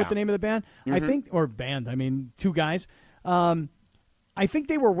guys, isn't that what the name of the band? Mm-hmm. Two guys. I think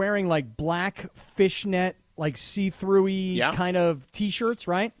they were wearing black fishnet, see-through-y kind of T-shirts,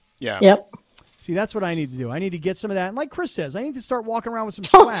 right? Yeah. Yep. See, that's what I need to do. I need to get some of that. And like Chris says, I need to start walking around with some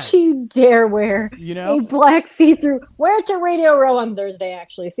swag. Don't you dare wear a black see-through. Wear it to Radio Row on Thursday,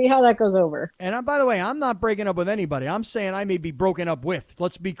 actually. See how that goes over. And by the way, I'm not breaking up with anybody. I'm saying I may be broken up with.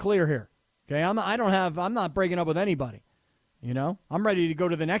 Let's be clear here. Okay? I'm not breaking up with anybody. I'm ready to go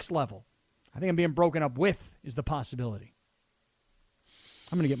to the next level. I think I'm being broken up with is the possibility.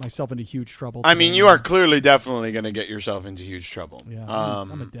 I'm going to get myself into huge trouble. I mean, you are clearly definitely going to get yourself into huge trouble. Yeah,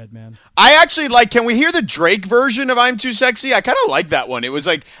 I'm a dead man. I actually can we hear the Drake version of I'm Too Sexy? I kind of like that one. It was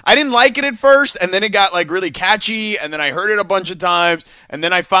like, I didn't like it at first, and then it got really catchy, and then I heard it a bunch of times, and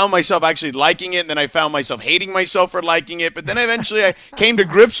then I found myself actually liking it, and then I found myself hating myself for liking it, but then eventually I came to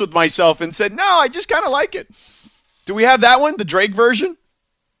grips with myself and said, no, I just kind of like it. Do we have that one, the Drake version?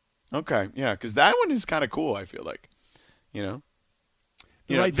 Okay, yeah, because that one is kind of cool, I feel like,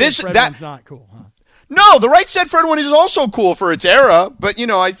 Right one's not cool, huh? No, the Right Said Fred one is also cool for its era, but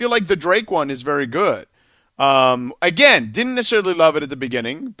I feel like the Drake one is very good. Again, didn't necessarily love it at the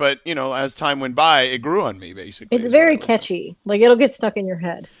beginning, but as time went by, it grew on me basically. It's very catchy. It'll get stuck in your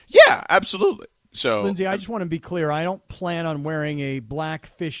head. Yeah, absolutely. So, Lindsey, I just want to be clear. I don't plan on wearing a black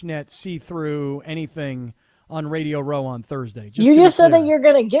fishnet see-through anything on Radio Row on Thursday. You just said that you're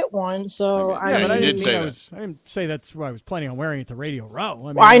going to get one, so I didn't say that's what I was planning on wearing at the Radio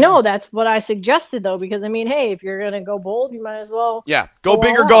Row. I know that's what I suggested though, because hey, if you're going to go bold, you might as well. Yeah, go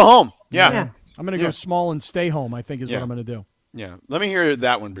big or go home. Yeah. I'm going to go small and stay home, I think is what I'm going to do. Yeah, let me hear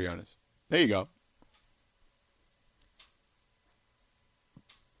that one, Briones. There you go.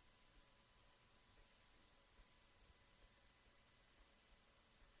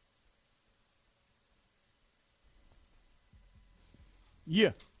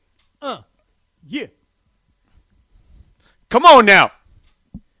 Yeah. Yeah. Come on now.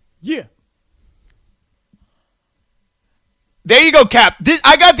 Yeah. There you go, Cap.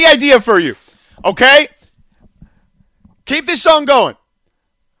 I got the idea for you. Okay? Keep this song going.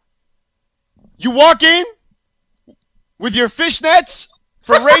 You walk in with your fishnets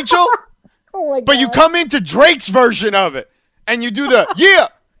for Rachel, but you come into Drake's version of it, and you do the yeah,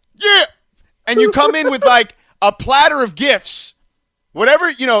 and you come in with a platter of gifts.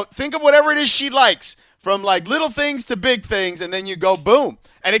 Whatever, think of whatever it is she likes, from little things to big things, and then you go boom.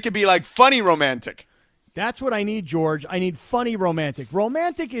 And it could be funny romantic. That's what I need, George. I need funny romantic.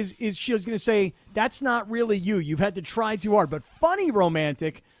 Romantic is she's going to say, that's not really you. You've had to try too hard. But funny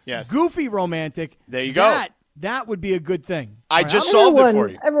romantic, goofy romantic. There you go. That would be a good thing. I just solved it for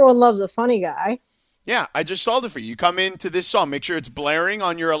you. Everyone loves a funny guy. Yeah, I just solved it for you. You come into this song. Make sure it's blaring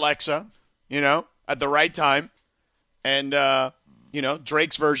on your Alexa, at the right time. And,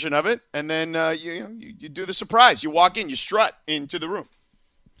 Drake's version of it, and then you do the surprise. You walk in, you strut into the room.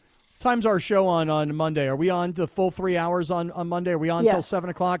 Time's our show on Monday. Are we on the full 3 hours on Monday? Are we on until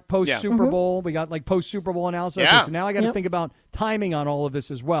 7 o'clock post Super Bowl? We got post Super Bowl analysis. Yeah. Okay, so now I got to think about timing on all of this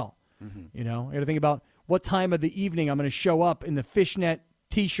as well. I got to think about what time of the evening I'm going to show up in the fishnet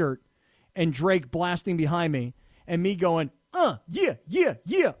T-shirt and Drake blasting behind me and me going, yeah.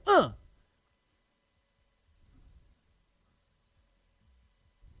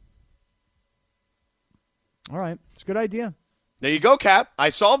 All right. It's a good idea. There you go, Cap. I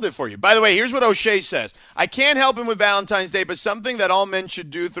solved it for you. By the way, here's what O'Shea says. I can't help him with Valentine's Day, but something that all men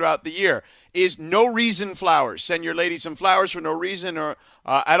should do throughout the year is no reason flowers. Send your lady some flowers for no reason or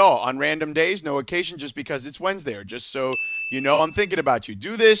at all. On random days, no occasion, just because it's Wednesday or just so I'm thinking about you.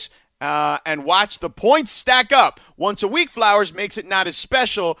 Do this and watch the points stack up. Once a week, flowers makes it not as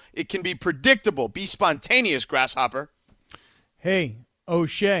special. It can be predictable. Be spontaneous, grasshopper. Hey,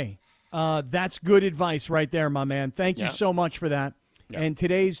 O'Shea. That's good advice right there, my man. Thank you so much for that. Yeah. And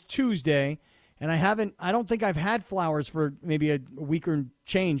today's Tuesday, and I don't think I've had flowers for maybe a week or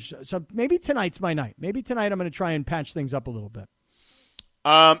change. So maybe tonight's my night. Maybe tonight I'm going to try and patch things up a little bit.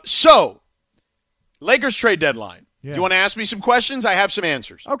 So, Lakers trade deadline. Yeah. Do you want to ask me some questions? I have some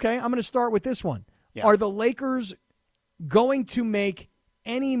answers. Okay, I'm going to start with this one. Yeah. Are the Lakers going to make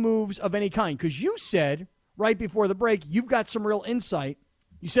any moves of any kind? Because you said right before the break, you've got some real insight.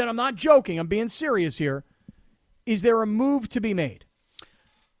 You said, I'm not joking. I'm being serious here. Is there a move to be made?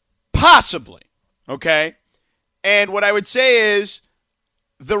 Possibly. Okay. And what I would say is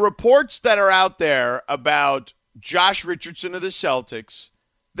the reports that are out there about Josh Richardson of the Celtics,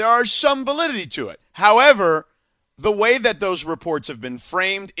 there are some validity to it. However, the way that those reports have been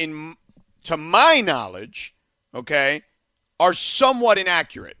framed, to my knowledge, okay, are somewhat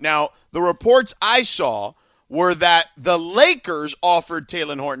inaccurate. Now, the reports I saw were that the Lakers offered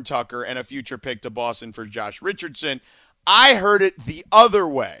Talen Horton-Tucker and a future pick to Boston for Josh Richardson. I heard it the other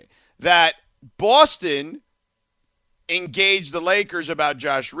way, that Boston engaged the Lakers about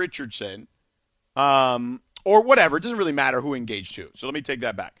Josh Richardson, or whatever. It doesn't really matter who engaged who. So let me take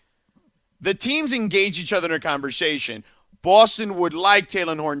that back. The teams engage each other in a conversation. Boston would like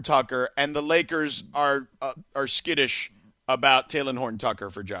Talen Horton-Tucker, and the Lakers are skittish about Talen Horton-Tucker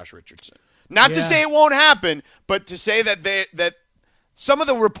for Josh Richardson. Not to say it won't happen, but to say that that some of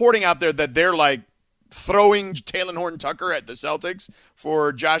the reporting out there that they're throwing Talen Horton-Tucker at the Celtics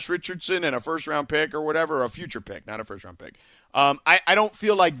for Josh Richardson and a first-round pick or whatever, a future pick, not a first-round pick. I don't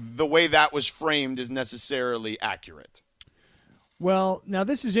feel like the way that was framed is necessarily accurate. Well, now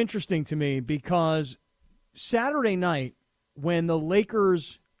this is interesting to me because Saturday night when the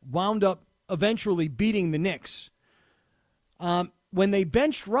Lakers wound up eventually beating the Knicks, when they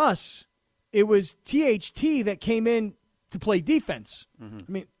benched Russ, it was THT that came in to play defense.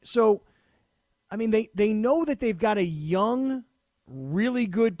 They know that they've got a young, really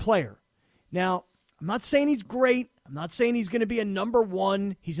good player. Now, I'm not saying he's great. I'm not saying he's going to be a number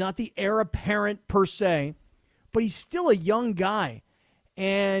one. He's not the heir apparent per se, but he's still a young guy.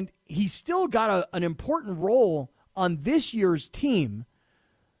 And he's still got an important role on this year's team.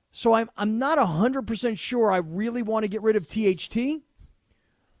 So I'm not 100% sure I really want to get rid of THT.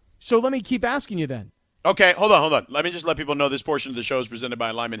 So let me keep asking you then. Okay, hold on. Let me just let people know this portion of the show is presented by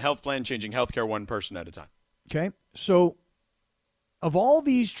Alignment Health Plan, changing healthcare one person at a time. Okay, so of all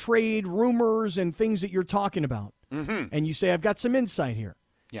these trade rumors and things that you're talking about, and you say, I've got some insight here.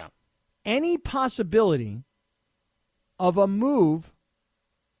 Yeah. Any possibility of a move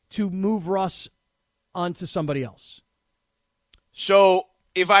to move Russ onto somebody else? So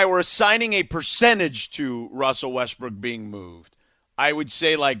if I were assigning a percentage to Russell Westbrook being moved, I would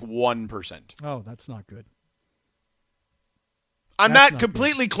say like 1%. Oh, that's not good. I'm not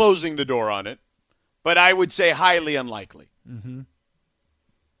completely closing the door on it, but I would say highly unlikely. Let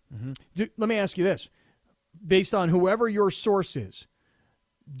me ask you this. Based on whoever your source is,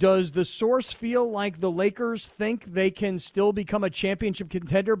 does the source feel like the Lakers think they can still become a championship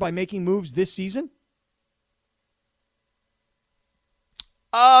contender by making moves this season?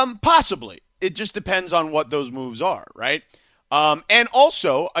 Possibly. It just depends on what those moves are, right? And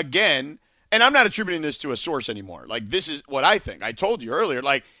also, again, and I'm not attributing this to a source anymore. Like, this is what I think. I told you earlier,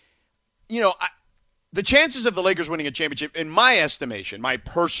 like, the chances of the Lakers winning a championship, in my estimation, my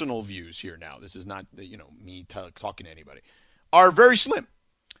personal views here now, this is not, me talking to anybody, are very slim.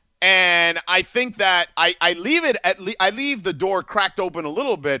 And I think that I leave the door cracked open a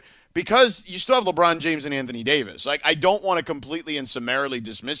little bit because you still have LeBron James and Anthony Davis. Like, I don't want to completely and summarily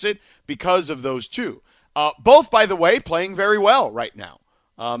dismiss it because of those two. Both, by the way, playing very well right now.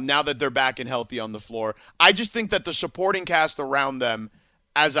 Now that they're back and healthy on the floor. I just think that the supporting cast around them,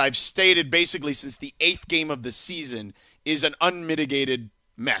 as I've stated basically since the 8th game of the season, is an unmitigated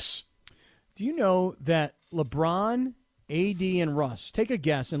mess. Do you know that LeBron, AD, and Russ, take a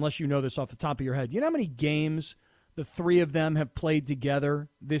guess, unless you know this off the top of your head, do you know how many games the three of them have played together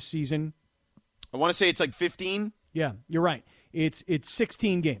this season? I want to say it's like 15. Yeah, you're right. It's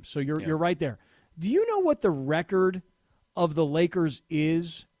 16 games, so you're right there. Do you know what the record of the Lakers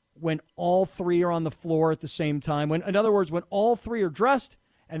is when all three are on the floor at the same time? In other words, when all three are dressed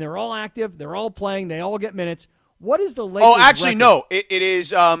and they're all active, they're all playing, they all get minutes. What is the Lakers' record? No. It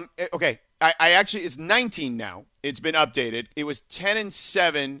is okay. I actually, it's 19 now. It's been updated. It was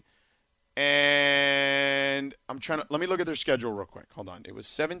 10-7, and let me look at their schedule real quick. Hold on. It was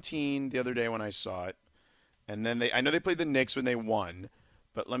 17 the other day when I saw it, and then I know they played the Knicks when they won.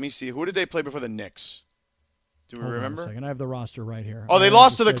 But let me see. Who did they play before the Knicks? Do we remember? Hold on a second. I have the roster right here. Oh, they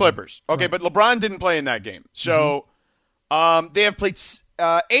lost to the Clippers. Okay, right. But LeBron didn't play in that game. So they have played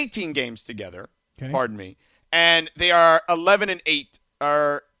 18 games together. Okay. Pardon me. And they are 11-8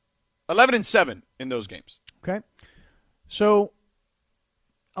 or 11-7 in those games. Okay. So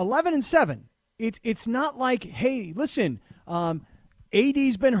 11-7. It's not like, hey, listen,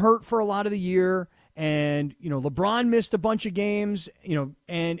 AD's been hurt for a lot of the year. And, LeBron missed a bunch of games,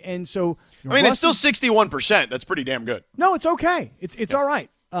 and so. It's still 61%. That's pretty damn good. No, it's okay. It's all right.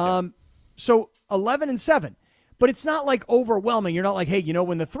 So 11-7. But it's not like overwhelming. You're not like, hey,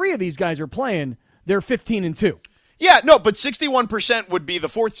 when the three of these guys are playing, they're 15-2. Yeah, no, but 61% would be the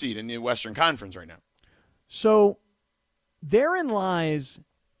 4th seed in the Western Conference right now. So therein lies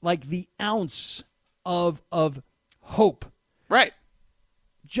like the ounce of hope. Right.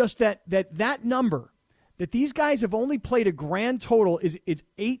 Just that number, that these guys have only played a grand total it's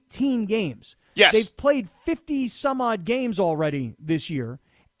 18 games. Yes. They've played 50-some-odd games already this year,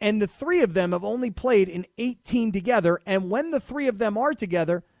 and the three of them have only played in 18 together, and when the three of them are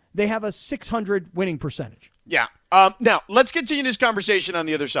together, they have a 600 winning percentage. Yeah. Now, let's continue this conversation on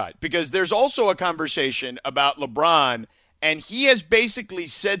the other side, because there's also a conversation about LeBron, and he has basically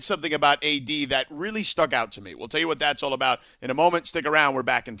said something about AD that really stuck out to me. We'll tell you what that's all about in a moment. Stick around. We're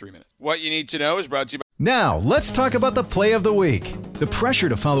back in 3 minutes. What you need to know is brought to you by... Now, let's talk about the play of the week. The pressure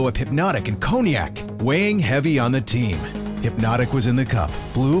to follow up Hypnotic and Cognac, weighing heavy on the team. Hypnotic was in the cup,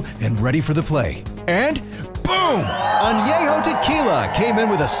 blue and ready for the play. And boom! Añejo Tequila came in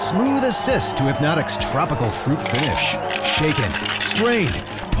with a smooth assist to Hypnotic's tropical fruit finish. Shaken, strained,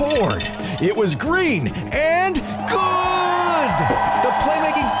 poured. It was green and good! The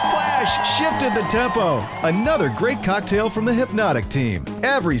playmaking splash shifted the tempo. Another great cocktail from the Hypnotic team.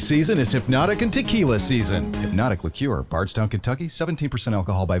 Every season is Hypnotic and Tequila season. Hypnotic Liqueur, Bardstown, Kentucky, 17%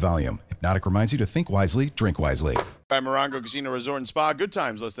 alcohol by volume. Hypnotic reminds you to think wisely, drink wisely. By Morongo Casino Resort and Spa. Good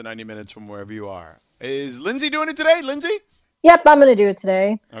times, less than 90 minutes from wherever you are. Is Lindsay doing it today? Lindsay? Yep, I'm going to do it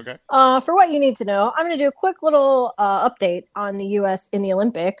today. Okay. For what you need to know, I'm going to do a quick little update on the U.S. in the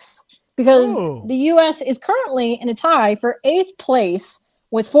Olympics because the U.S. is currently in a tie for 8th place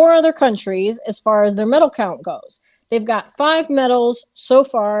with 4 other countries as far as their medal count goes. They've got 5 medals so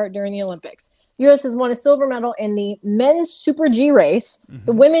far during the Olympics. U.S. has won a silver medal in the men's Super G race,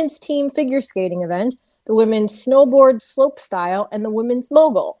 the women's team figure skating event, the women's snowboard slope style, and the women's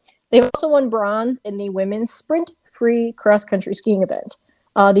mogul. They've also won bronze in the women's sprint-free cross-country skiing event.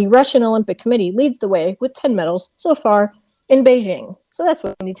 The Russian Olympic Committee leads the way with 10 medals so far in Beijing. So that's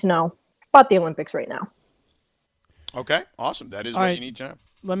what you need to know about the Olympics right now. Okay, awesome. That is what you need to know.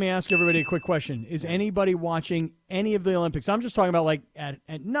 Let me ask everybody a quick question. Is anybody watching any of the Olympics? I'm just talking about like at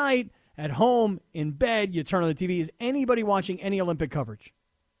night, at home, in bed, you turn on the TV. Is anybody watching any Olympic coverage?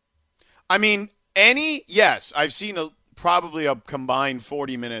 I mean, yes. I've seen probably a combined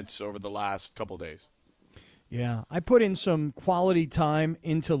 40 minutes over the last couple days. Yeah, I put in some quality time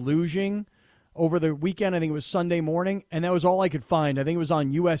into luging over the weekend. I think it was Sunday morning, and that was all I could find. I think it was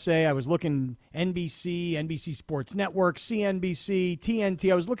on USA. I was looking NBC, NBC Sports Network, CNBC,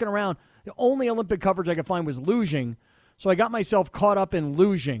 TNT. I was looking around. The only Olympic coverage I could find was luging, so I got myself caught up in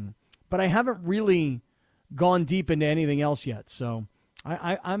luging, but I haven't really gone deep into anything else yet, so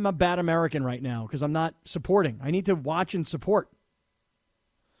I'm a bad American right now because I'm not supporting. I need to watch and support.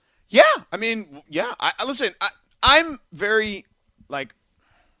 Yeah, I mean, yeah. Listen, I'm very, I'm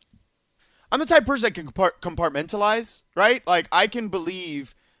the type of person that can compartmentalize, right? Like, I can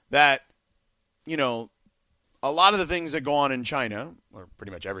believe that, a lot of the things that go on in China, or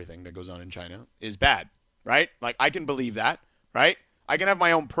pretty much everything that goes on in China, is bad, right? Like, I can believe that, right? I can have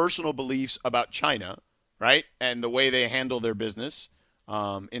my own personal beliefs about China, right? And the way they handle their business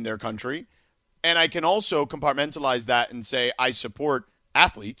in their country. And I can also compartmentalize that and say I support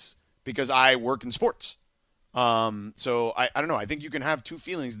athletes because I work in sports. So I don't know. I think you can have two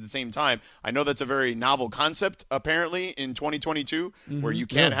feelings at the same time. I know that's a very novel concept, apparently, in 2022, where you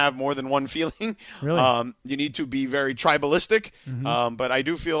can't have more than one feeling. Really? You need to be very tribalistic. But I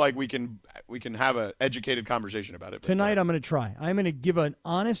do feel like we can have an educated conversation about it. Tonight I'm going to try. I'm going to give an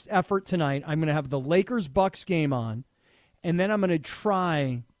honest effort tonight. I'm going to have the Lakers-Bucks game on, and then I'm going to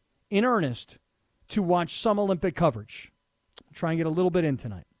try, in earnest, to watch some Olympic coverage. Try and get a little bit in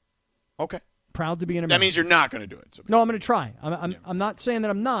tonight. Okay. Proud to be an American. That means you're not going to do it. So no, I'm going to try. I'm not saying that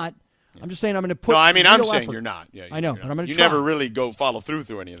I'm not. I'm just saying I'm going to put. No, I mean I'm saying effort. you're not. Yeah, I know, but I'm going to. You never really go follow through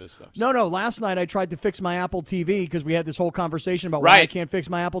any of this stuff. So. No. Last night I tried to fix my Apple TV because we had this whole conversation about why I can't fix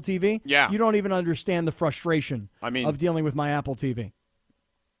my Apple TV. Yeah. You don't even understand the frustration of dealing with my Apple TV.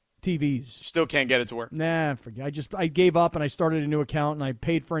 TVs. Still can't get it to work. Nah, forget. I gave up and I started a new account and I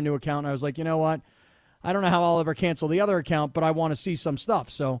paid for a new account and I was like, you know what? I don't know how I'll ever cancel the other account, but I want to see some stuff.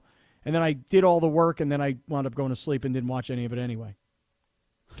 So. And then I did all the work, and then I wound up going to sleep and didn't watch any of it anyway.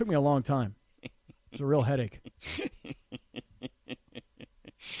 It took me a long time. It was a real headache.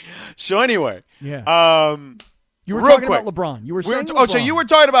 So anyway, yeah. You were talking about LeBron. You were saying LeBron. So you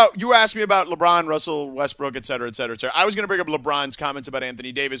were asking me about LeBron, Russell Westbrook, et cetera, et cetera, et cetera. I was going to bring up LeBron's comments about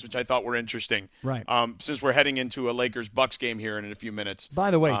Anthony Davis, which I thought were interesting. Right. Since we're heading into a Lakers-Bucks game here in a few minutes.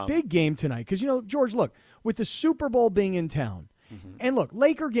 By the way, big game tonight. Because, George, look, with the Super Bowl being in town, and look,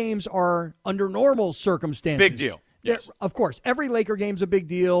 Laker games are under normal circumstances. Big deal. Yes. Of course, every Laker game's a big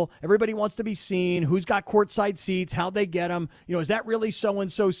deal. Everybody wants to be seen. Who's got courtside seats? How'd they get them? Is that really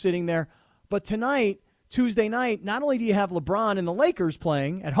so-and-so sitting there? But tonight, Tuesday night, not only do you have LeBron and the Lakers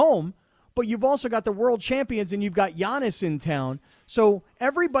playing at home, but you've also got the world champions and you've got Giannis in town. So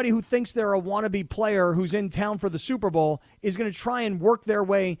everybody who thinks they're a wannabe player who's in town for the Super Bowl is going to try and work their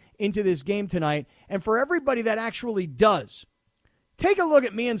way into this game tonight. And for everybody that actually does, take a look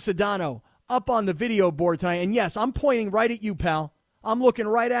at me and Sedano up on the video board tonight. And yes, I'm pointing right at you, pal. I'm looking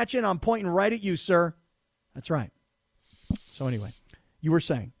right at you, and I'm pointing right at you, sir. That's right. So anyway, you were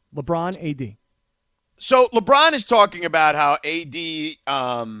saying LeBron, AD. So LeBron is talking about how AD,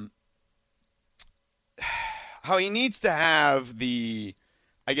 how he needs to have the,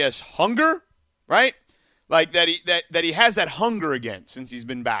 hunger, right? Like that he has that hunger again since he's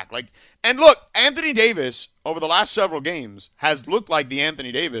been back. Like, and look, Anthony Davis over the last several games has looked like the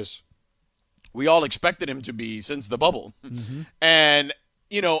Anthony Davis we all expected him to be since the bubble. Mm-hmm. And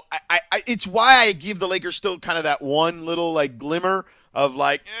you know, it's why I give the Lakers still kind of that one little like glimmer of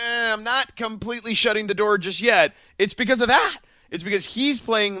like, I'm not completely shutting the door just yet. It's because of that. It's because he's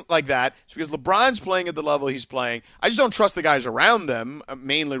playing like that. It's because LeBron's playing at the level he's playing. I just don't trust the guys around them,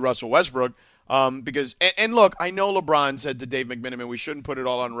 mainly Russell Westbrook. Because look, I know LeBron said to Dave McMenamin, we shouldn't put it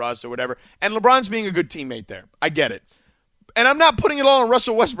all on Russ or whatever. And LeBron's being a good teammate there. I get it. And I'm not putting it all on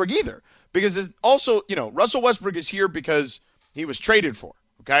Russell Westbrook either. Because it's also, you know, Russell Westbrook is here because he was traded for.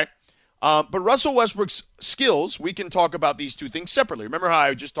 Okay? But Russell Westbrook's skills, we can talk about these two things separately. Remember how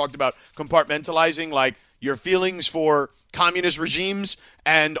I just talked about compartmentalizing, like, your feelings for communist regimes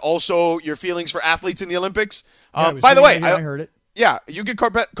and also your feelings for athletes in the Olympics? By the way, I heard it. Yeah, you can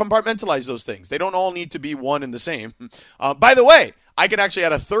compartmentalize those things. They don't all need to be one and the same. By the way, I could actually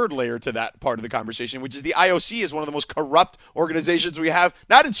add a third layer to that part of the conversation, which is the IOC is one of the most corrupt organizations we have,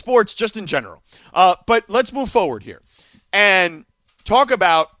 not in sports, just in general. But let's move forward here and talk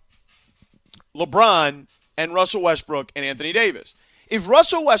about LeBron and Russell Westbrook and Anthony Davis. If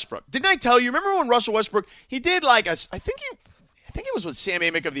Russell Westbrook, didn't I tell you, remember when Russell Westbrook, he did like I think it was with Sam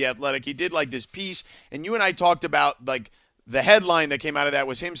Amick of The Athletic, he did like this piece, and you and I talked about like the headline that came out of that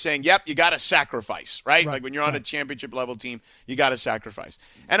was him saying, yep, you got to sacrifice, right? Like when you're on a championship level team, you got to sacrifice.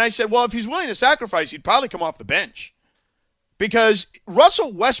 And I said, well, if he's willing to sacrifice, he'd probably come off the bench. Because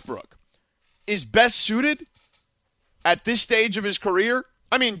Russell Westbrook is best suited at this stage of his career.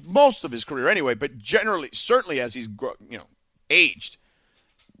 I mean, most of his career anyway, but generally, certainly as he's aged,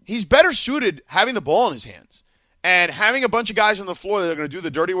 he's better suited having the ball in his hands and having a bunch of guys on the floor that are going to do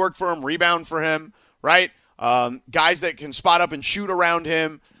the dirty work for him, rebound for him, right? Guys that can spot up and shoot around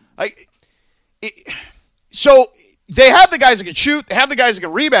him. So they have the guys that can shoot. They have the guys that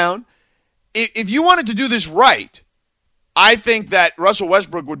can rebound. If you wanted to do this right, I think that Russell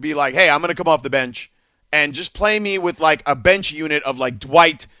Westbrook would be like, hey, I'm going to come off the bench and just play me with like a bench unit of like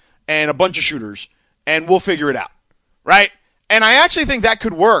Dwight and a bunch of shooters, and we'll figure it out, right? And I actually think that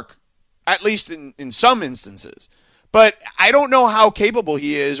could work, at least in some instances. But I don't know how capable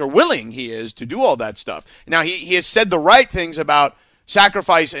he is or willing he is to do all that stuff. Now, he has said the right things about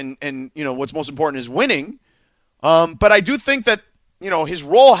sacrifice and you know, what's most important is winning. But I do think that, you know, his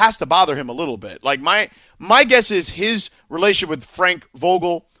role has to bother him a little bit. Like my guess is his relationship with Frank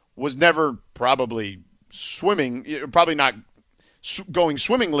Vogel was never probably not going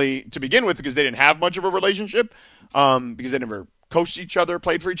swimmingly to begin with because they didn't have much of a relationship because they never coached each other,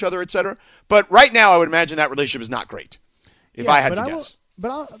 played for each other, etc. But right now, I would imagine that relationship is not great, if I had to guess.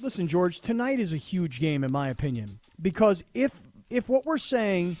 Listen, George, tonight is a huge game, in my opinion, because if what we're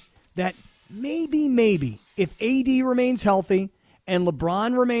saying that maybe if AD remains healthy and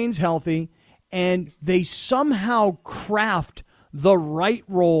LeBron remains healthy and they somehow craft the right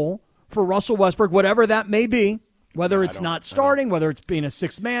role for Russell Westbrook, whatever that may be, whether it's not starting, whether it's being a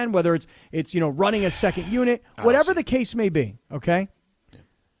sixth man, whether it's running a second unit, whatever the case may be, okay? Yeah.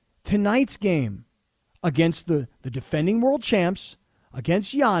 Tonight's game against the defending world champs,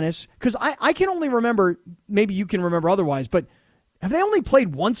 against Giannis, because I can only remember, maybe you can remember otherwise, but have they only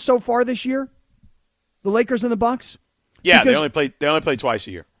played once so far this year? The Lakers and the Bucks? Yeah, they only play twice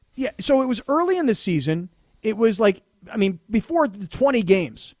a year. Yeah, so it was early in the season. It was like, before the 20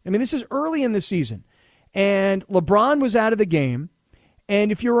 games. This is early in the season. And LeBron was out of the game.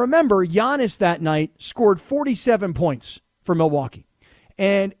 And if you remember, Giannis that night scored 47 points for Milwaukee.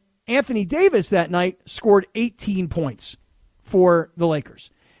 And Anthony Davis that night scored 18 points for the Lakers.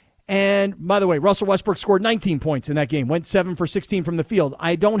 And by the way, Russell Westbrook scored 19 points in that game, went 7 for 16 from the field.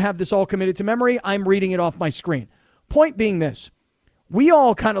 I don't have this all committed to memory. I'm reading it off my screen. Point being this, we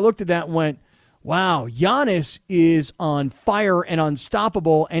all kind of looked at that and went, wow, Giannis is on fire and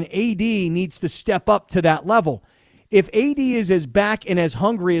unstoppable, and AD needs to step up to that level. If AD is as back and as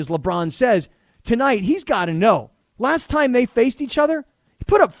hungry as LeBron says, tonight he's got to know. Last time they faced each other, he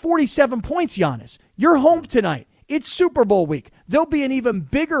put up 47 points, Giannis. You're home tonight. It's Super Bowl week. There'll be an even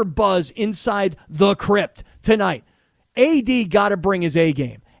bigger buzz inside the crypt tonight. AD got to bring his A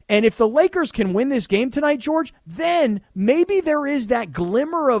game. And if the Lakers can win this game tonight, George, then maybe there is that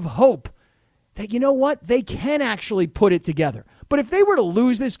glimmer of hope that, you know what, they can actually put it together. But if they were to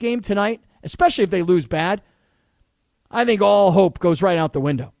lose this game tonight, especially if they lose bad, I think all hope goes right out the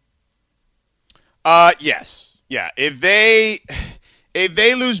window. Yes. Yeah. If they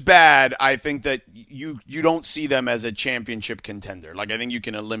lose bad, I think that you don't see them as a championship contender. Like, I think you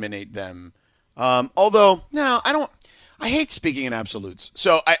can eliminate them. Although, no, I I hate speaking in absolutes.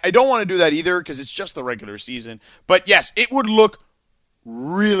 So I don't want to do that either because it's just the regular season. But yes, it would look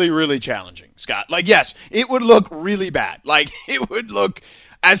really, really challenging, Scott. Like, yes, it would look really bad. Like, it would look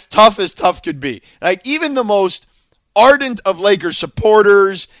as tough could be. Like, even the most ardent of Lakers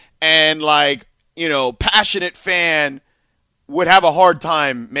supporters and, like, you know, passionate fan would have a hard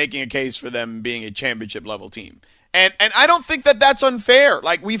time making a case for them being a championship level team. And I don't think that that's unfair.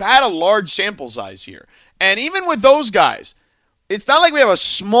 Like, we've had a large sample size here. And even with those guys, it's not like we have a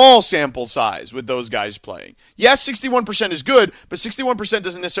small sample size with those guys playing. Yes, 61% is good, but 61%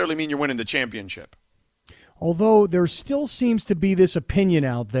 doesn't necessarily mean you're winning the championship. Although there still seems to be this opinion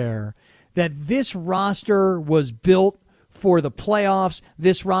out there that this roster was built for the playoffs.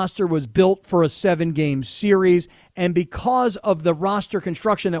 This roster was built for a 7-game series. And because of the roster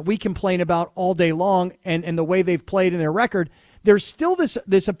construction that we complain about all day long and the way they've played in their record, there's still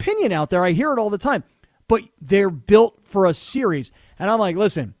this opinion out there. I hear it all the time. But they're built for a series. And I'm like,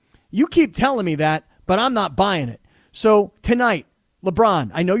 listen, you keep telling me that, but I'm not buying it. So tonight,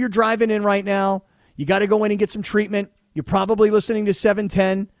 LeBron, I know you're driving in right now. You got to go in and get some treatment. You're probably listening to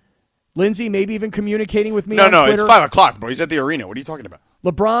 710. Lindsey, maybe even communicating with me on Twitter. No, it's 5 o'clock, bro. He's at the arena. What are you talking about?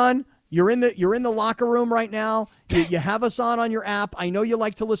 LeBron, you're in the locker room right now. You have us on your app. I know you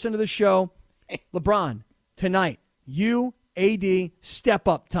like to listen to the show. LeBron, tonight, you, AD, step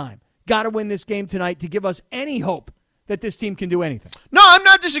up time. Got to win this game tonight to give us any hope that this team can do anything. No, I'm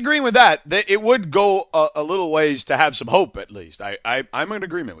not disagreeing with that. It would go a little ways to have some hope, at least. I'm in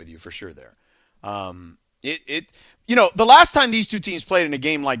agreement with you for sure there. You know, the last time these two teams played in a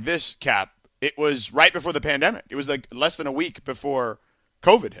game like this, Cap, it was right before the pandemic. It was like less than a week before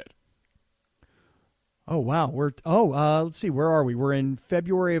COVID hit. Oh, wow. Let's see. Where are we? We're in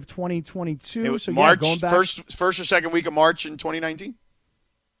February of 2022. It was so March, going back. first or second week of March in 2019.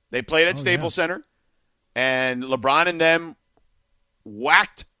 They played at Staples Center, and LeBron and them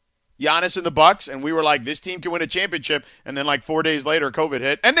whacked Giannis and the Bucks, and we were like, this team can win a championship. And then like 4 days later, COVID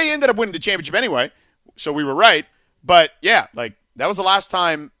hit, and they ended up winning the championship anyway. So we were right. But yeah, like that was the last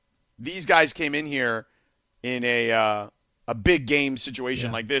time these guys came in here in a big game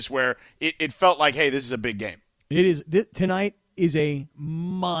situation like this, where it felt like, hey, this is a big game. It is. Tonight is a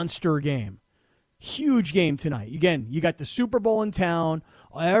monster game. Huge game tonight. Again, you got the Super Bowl in town.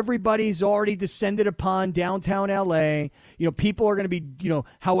 Everybody's already descended upon downtown LA. You know, people are going to be,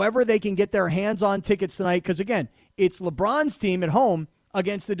 however they can get their hands on tickets tonight. Because, again, it's LeBron's team at home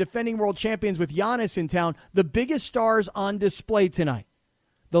against the defending world champions with Giannis in town. The biggest stars on display tonight.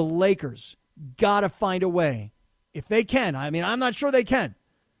 The Lakers got to find a way, if they can. I mean, I'm not sure they can,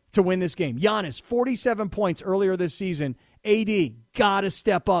 to win this game. Giannis, 47 points earlier this season. AD, got to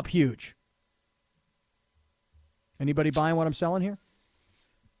step up huge. Anybody buying what I'm selling here?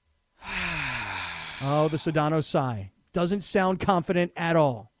 Oh, the Sedano sigh. Doesn't sound confident at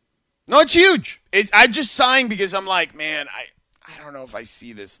all. No, it's huge. I'm just sighing because I'm like, man, I don't know if I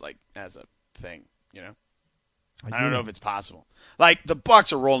see this like as a thing, I don't know if it's possible. Like, the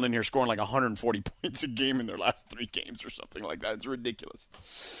Bucks are rolling in here scoring like 140 points a game in their last 3 games or something like that. It's ridiculous.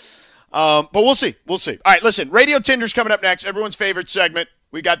 But we'll see. We'll see. All right, listen, Radio Tinder's coming up next. Everyone's favorite segment.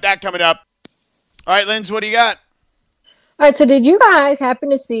 We got that coming up. All right, Linz, what do you got? All right, so did you guys happen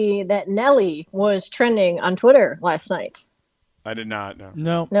to see that Nelly was trending on Twitter last night? I did not, no.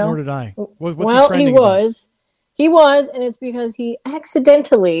 No, nor did I. What's he was. About? He was, and it's because he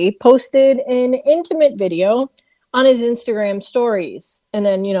accidentally posted an intimate video on his Instagram stories. And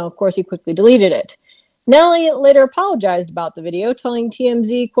then, of course, he quickly deleted it. Nelly later apologized about the video, telling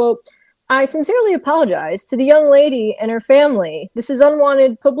TMZ, quote, "I sincerely apologize to the young lady and her family. This is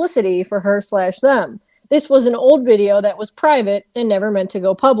unwanted publicity for her/them. This was an old video that was private and never meant to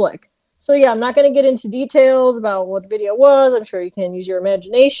go public." So yeah, I'm not going to get into details about what the video was. I'm sure you can use your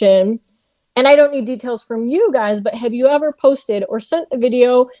imagination. And I don't need details from you guys, but have you ever posted or sent a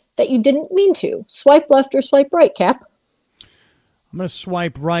video that you didn't mean to? Swipe left or swipe right, Cap? I'm going to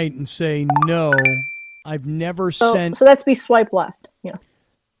swipe right and say no. I've never sent... So that's be swipe left. Yeah.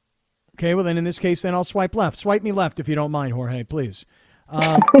 Okay, well then in this case, then I'll swipe left. Swipe me left if you don't mind, Jorge, please.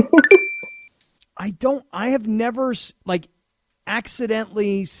 I have never,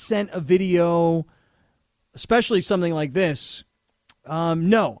 accidentally sent a video, especially something like this.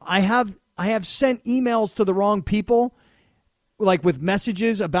 No, I have sent emails to the wrong people, like with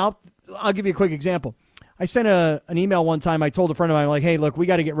messages about, I'll give you a quick example. I sent an email one time. I told a friend of mine, like, hey, look, we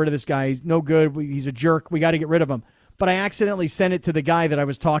got to get rid of this guy. He's no good. He's a jerk. We got to get rid of him. But I accidentally sent it to the guy that I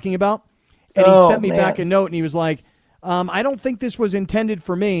was talking about. And he sent me back a note, and he was like, I don't think this was intended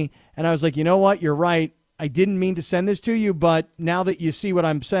for me. And I was like, you know what? You're right. I didn't mean to send this to you, but now that you see what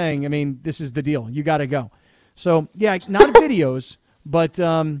I'm saying, I mean, this is the deal. You got to go. So, yeah, not videos, but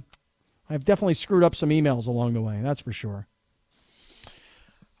I've definitely screwed up some emails along the way. That's for sure.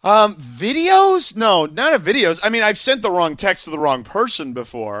 Videos? No, not of videos. I mean, I've sent the wrong text to the wrong person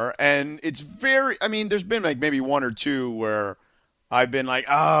before, and it's there's been like maybe one or two where I've been like,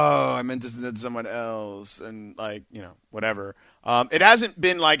 oh, I meant to send it to someone else, and like, whatever. It hasn't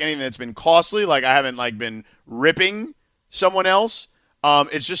been like anything that's been costly. Like I haven't like been ripping someone else.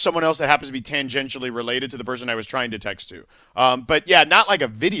 It's just someone else that happens to be tangentially related to the person I was trying to text to. But yeah, not like a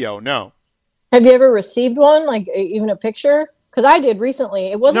video, no. Have you ever received one, like even a picture? Because I did recently.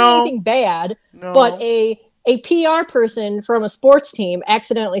 It wasn't anything bad, but a PR person from a sports team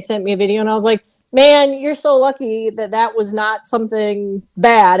accidentally sent me a video, and I was like, man, you're so lucky that was not something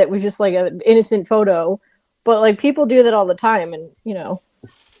bad. It was just like an innocent photo. But like people do that all the time, and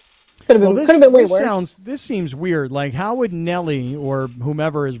could have been way worse. This seems weird. Like, how would Nelly or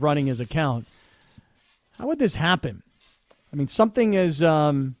whomever is running his account? How would this happen? I mean, something as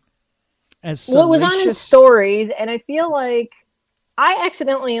well, it was on his stories, and I feel like I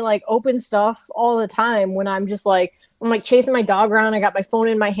accidentally like open stuff all the time when I'm just like I'm like chasing my dog around. I got my phone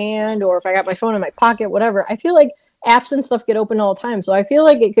in my hand, or if I got my phone in my pocket, whatever. I feel like apps and stuff get open all the time, so I feel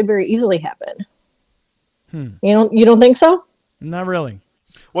like it could very easily happen. You don't think so? Not really.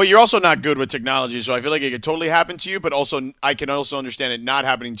 Well, you're also not good with technology, so I feel like it could totally happen to you, but also I can also understand it not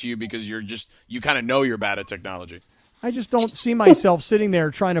happening to you because you kind of know you're bad at technology. I just don't see myself sitting there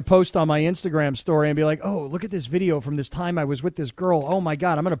trying to post on my Instagram story and be like, oh, look at this video from this time I was with this girl. Oh, my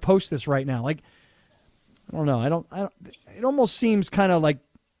God, I'm going to post this right now. Like, I don't know. It almost seems kind of like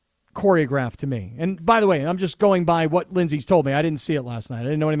choreographed to me. And by the way, I'm just going by what Lindsay's told me. I didn't see it last night. I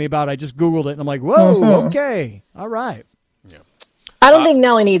didn't know anything about it. I just Googled it, and I'm like, whoa, okay, all right. Yeah. I don't think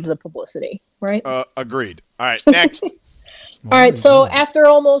Nelly needs the publicity, right? Agreed. All right, next. All right, so after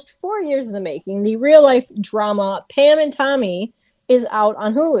almost 4 years in the making, the real-life drama Pam and Tommy is out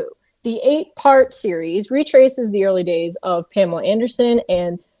on Hulu. The 8-part series retraces the early days of Pamela Anderson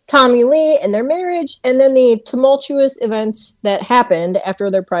and Tommy Lee and their marriage, and then the tumultuous events that happened after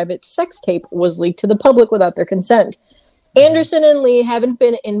their private sex tape was leaked to the public without their consent. Anderson and Lee haven't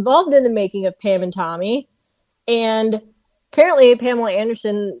been involved in the making of Pam and Tommy, and apparently Pamela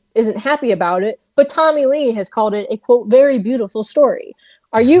Anderson isn't happy about it, but Tommy Lee has called it a, quote, very beautiful story.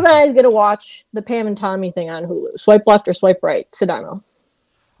 Are you guys going to watch the Pam and Tommy thing on Hulu? Swipe left or swipe right? Sedano.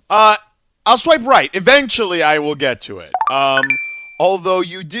 I'll swipe right. Eventually I will get to it. Although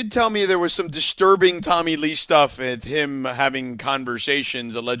you did tell me there was some disturbing Tommy Lee stuff with him having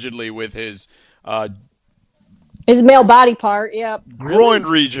conversations allegedly with his male body part, yep. Groin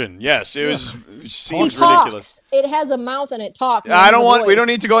region, yes. It seems ridiculous. It has a mouth and it talks. We don't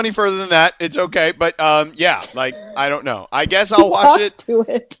need to go any further than that. It's okay. But yeah, like I don't know. I guess I'll watch it. To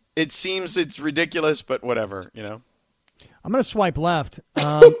it. It seems it's ridiculous, but whatever, I'm going to swipe left.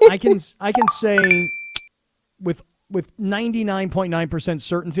 I can say with 99.9%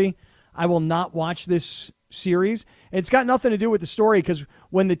 certainty, I will not watch this series. It's got nothing to do with the story because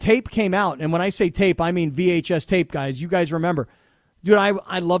when the tape came out, and when I say tape, I mean VHS tape, guys. You guys remember. Dude,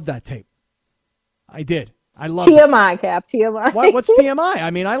 I loved that tape. I did. I loved TMI, Cap, TMI. What's TMI?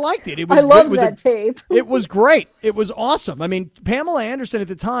 I mean, I liked it. I loved that tape. It was great. It was awesome. I mean, Pamela Anderson at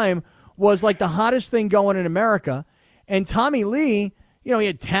the time was like the hottest thing going in America. And Tommy Lee, he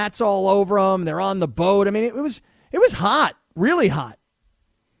had tats all over him. They're on the boat. I mean, it was hot, really hot.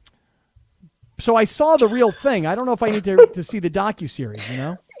 So I saw the real thing. I don't know if I need to see the docuseries,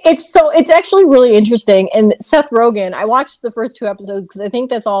 It's actually really interesting. And Seth Rogen, I watched the first 2 episodes because I think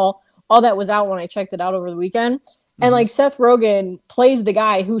that's all that was out when I checked it out over the weekend. And like Seth Rogen plays the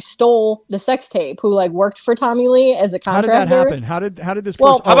guy who stole the sex tape, who like worked for Tommy Lee as a contractor. How did that happen? How did this?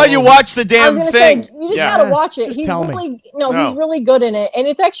 How about you watch the damn thing? Say, you just gotta watch it. He's really good in it, and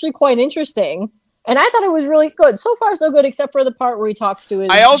it's actually quite interesting. And I thought it was really good. So far, so good, except for the part where he talks to his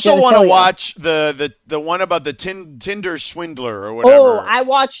I also want to watch the one about the Tinder swindler or whatever. Oh, I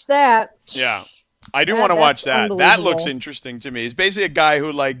watched that. Yeah. I do want to watch that. That looks interesting to me. It's basically a guy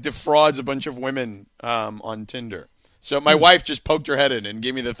who like defrauds a bunch of women on Tinder. So my wife just poked her head in and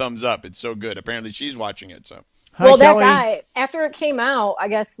gave me the thumbs up. It's so good. Apparently she's watching it. So Hi, that guy, after it came out, I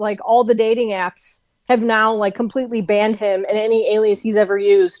guess like all the dating apps have now like completely banned him and any alias he's ever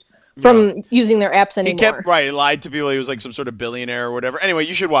used from using their apps anymore. He lied to people. He was like some sort of billionaire or whatever. Anyway,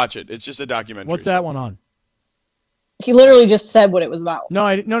 you should watch it. It's just a documentary. What's that one on? He literally just said what it was about.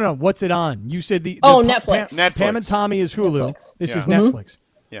 No. What's it on? You said the Netflix. Netflix. Pam and Tommy is Hulu. Netflix. This is Netflix.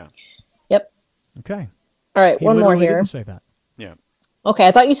 Yeah. Yep. Okay. All right, one more here. Didn't say that. Yeah. Okay,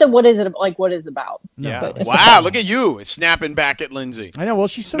 I thought you said what is it like? What is it about? Yeah. Wow, look at you snapping back at Lindsay. I know. Well,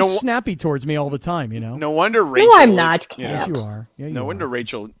 she's so snappy towards me all the time. No wonder Rachel. No, I'm not. Yes, you are. Yeah, no wonder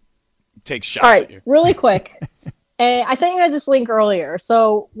Rachel takes shots all right, at you. Really quick. I sent you guys this link earlier.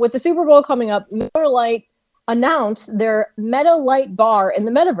 So with the Super Bowl coming up, Miller Lite announced their Meta Lite bar in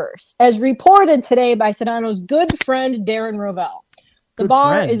the metaverse, as reported today by Sedano's good friend Darren Rovell. The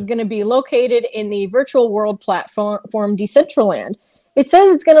bar is going to be located in the virtual world platform Decentraland. It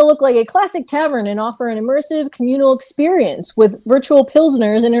says it's going to look like a classic tavern and offer an immersive communal experience with virtual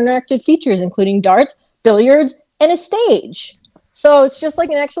pilsners and interactive features, including darts, billiards, and a stage. So it's just like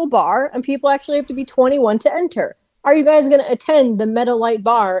an actual bar, and people actually have to be 21 to enter. Are you guys going to attend the Meta Lite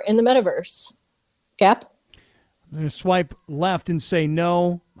bar in the metaverse? Kap? I'm going to swipe left and say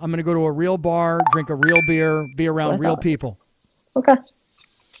no. I'm going to go to a real bar, drink a real beer, be around real people. Okay.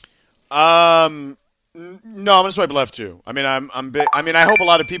 No, I'm gonna swipe left too. I mean, I'm big. I mean, I hope a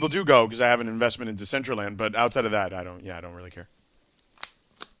lot of people do go because I have an investment in Decentraland. But outside of that, I don't really care.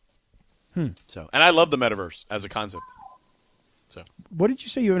 So, and I love the metaverse as a concept. So, what did you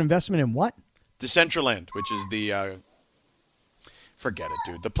say? You have an investment in what? Decentraland, which is the forget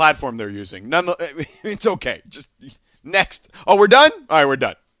it, dude. The platform they're using. It's okay. Just next. Oh, we're done. All right, we're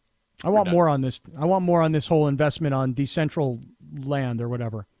done. I want more on this. I want more on this whole investment on Decentraland or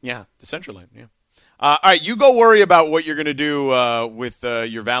whatever. Yeah, Decentraland. Yeah. All right, you go worry about what you're going to do with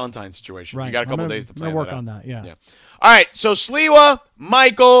your Valentine situation. Right. You got a couple days to plan. I'm going to work on that, yeah. All right, so Sliwa,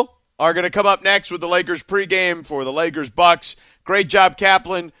 Michael are going to come up next with the Lakers pregame for the Lakers-Bucks. Great job,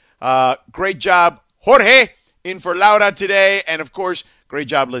 Kaplan. Great job, Jorge, in for Laura today. And, of course, great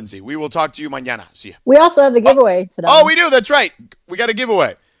job, Lindsay. We will talk to you mañana. See you. We also have the giveaway today. Oh, we do. That's right. We got a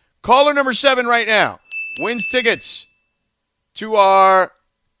giveaway. Caller number 7 right now wins tickets to our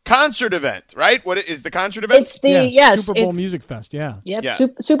concert event, right? What is the concert event? It's the Super Bowl Music Fest. Yeah. Yep. Yeah.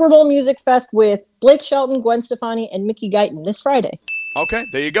 Super Bowl Music Fest with Blake Shelton, Gwen Stefani, and Mickey Guyton this Friday. Okay,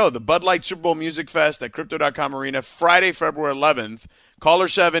 there you go. The Bud Light Super Bowl Music Fest at Crypto.com Arena, Friday, February 11th. Caller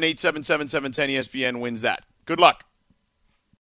 7 877 710 ESPN wins that. Good luck.